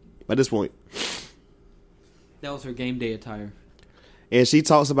by this point. That was her game day attire. And she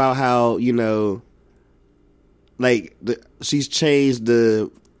talks about how, she's changed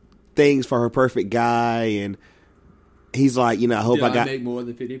the things for her perfect guy, and he's like, I hope I make more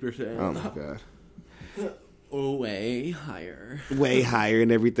than 50%. Oh my god. Way higher. Way higher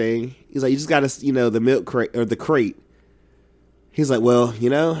and everything. He's like, you just gotta, the milk crate, or the crate. He's like, well,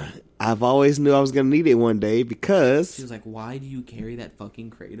 I've always knew I was gonna need it one day because... She was like, why do you carry that fucking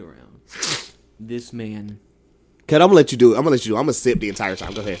crate around? This man... Cut, I'm gonna let you do it. I'm gonna sip the entire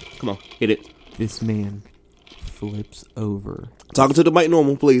time. Go ahead. Come on, hit it. This man flips over. Talking to the mic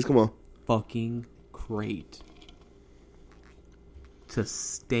normal, please. Come on. Fucking crate. To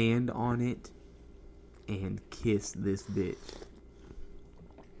stand on it and kiss this bitch.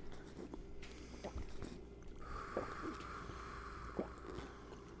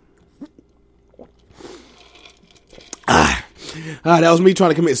 That was me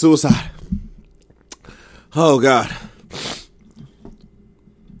trying to commit suicide. Oh god.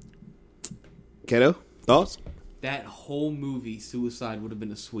 Keto, thoughts? That whole movie, suicide, would have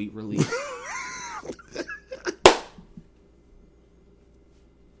been a sweet release.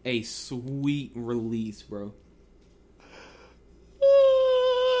 A sweet release, bro.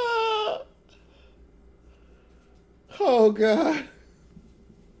 Oh god.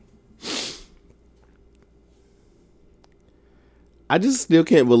 I just still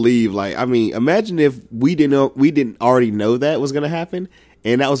can't believe, imagine if we didn't already know that was gonna happen,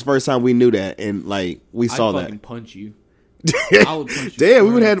 and that was the first time we knew that, and we saw I'd that. fucking punch you. I would punch you. Damn,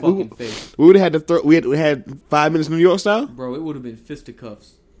 we would had have had to throw. We had 5 minutes New York style, bro. It would have been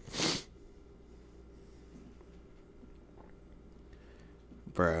fisticuffs,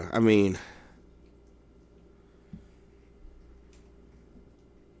 bro.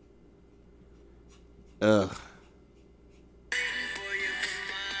 Ugh.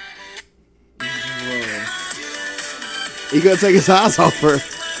 He gonna take his eyes off her.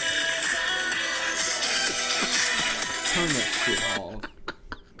 Turn that shit off.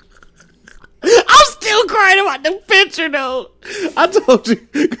 I'm still crying about the picture, though. I told you,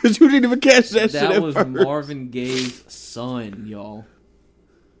 because you didn't even catch that shit. That was first. Marvin Gaye's son, y'all.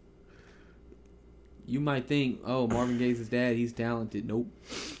 You might think, oh, Marvin Gaye's his dad, he's talented. Nope.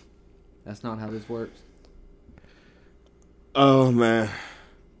 That's not how this works. Oh, man.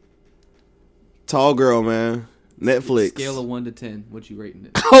 Tall girl, man. Netflix. Scale of 1 to 10. What you rating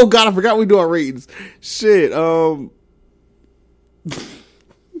it? Oh, God, I forgot we do our ratings. Shit, a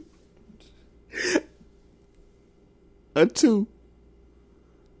 2.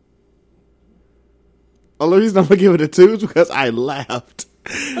 Only reason I'm gonna give it a 2 is because I laughed.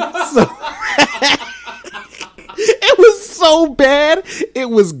 So it was so bad. It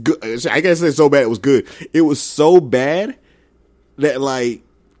was good. I can't say so bad. It was good. It was so bad that like,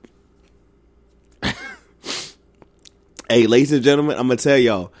 hey, ladies and gentlemen, I'm gonna tell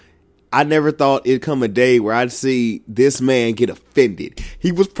y'all. I never thought it'd come a day where I'd see this man get offended.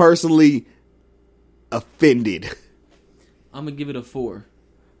 He was personally offended. I'm gonna give it a 4.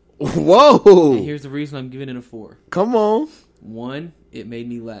 Whoa! And here's the reason I'm giving it a 4. Come on. 1, it made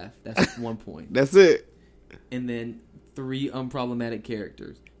me laugh. That's 1 point. That's it. And then 3 unproblematic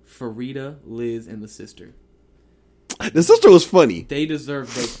characters: Farida, Liz, and the sister. The sister was funny. They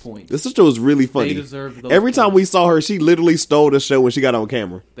deserve those points. The sister was really funny. They deserve those Every time points. we saw her, she literally stole the show when she got on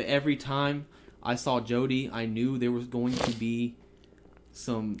camera. But every time I saw Jodie, I knew there was going to be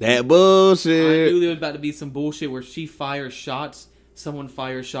some... That I bullshit. knew there was about to be some bullshit where she fires shots, someone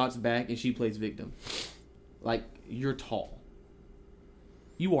fires shots back, and she plays victim. Like, you're tall.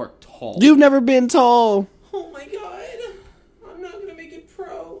 You are tall. You've never been tall. Oh my god. I'm not going to make it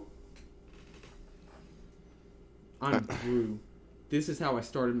pro. I'm Drew. This is how I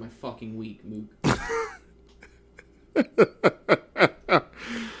started my fucking week, Mook.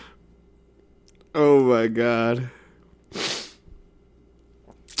 Oh my god.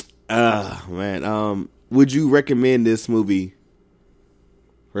 Man. Would you recommend this movie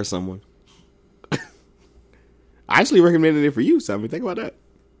for someone? I actually recommended it for you, Simon. Think about that.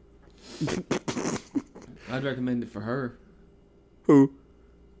 I'd recommend it for her. Who?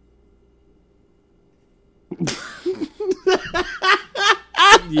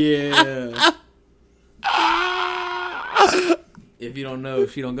 Yeah. If you don't know,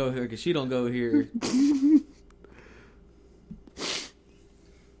 she don't go here because she don't go here.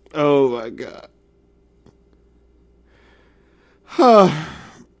 Oh my god.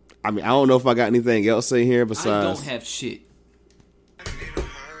 I mean, I don't know if I got anything else in here I besides. don't have shit.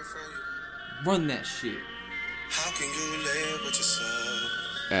 Run that shit. How can you live with yourself?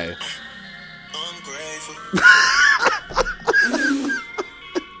 Hey. Ungrateful.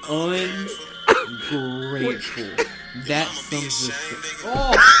 Ungrateful. That sums this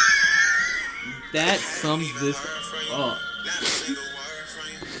up. That sums this up.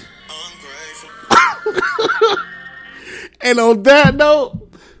 And on that note,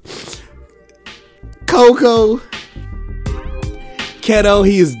 Coco, Keto,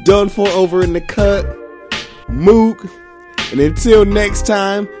 he is done for over in the cut. Mook. And until next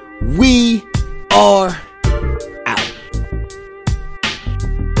time, we are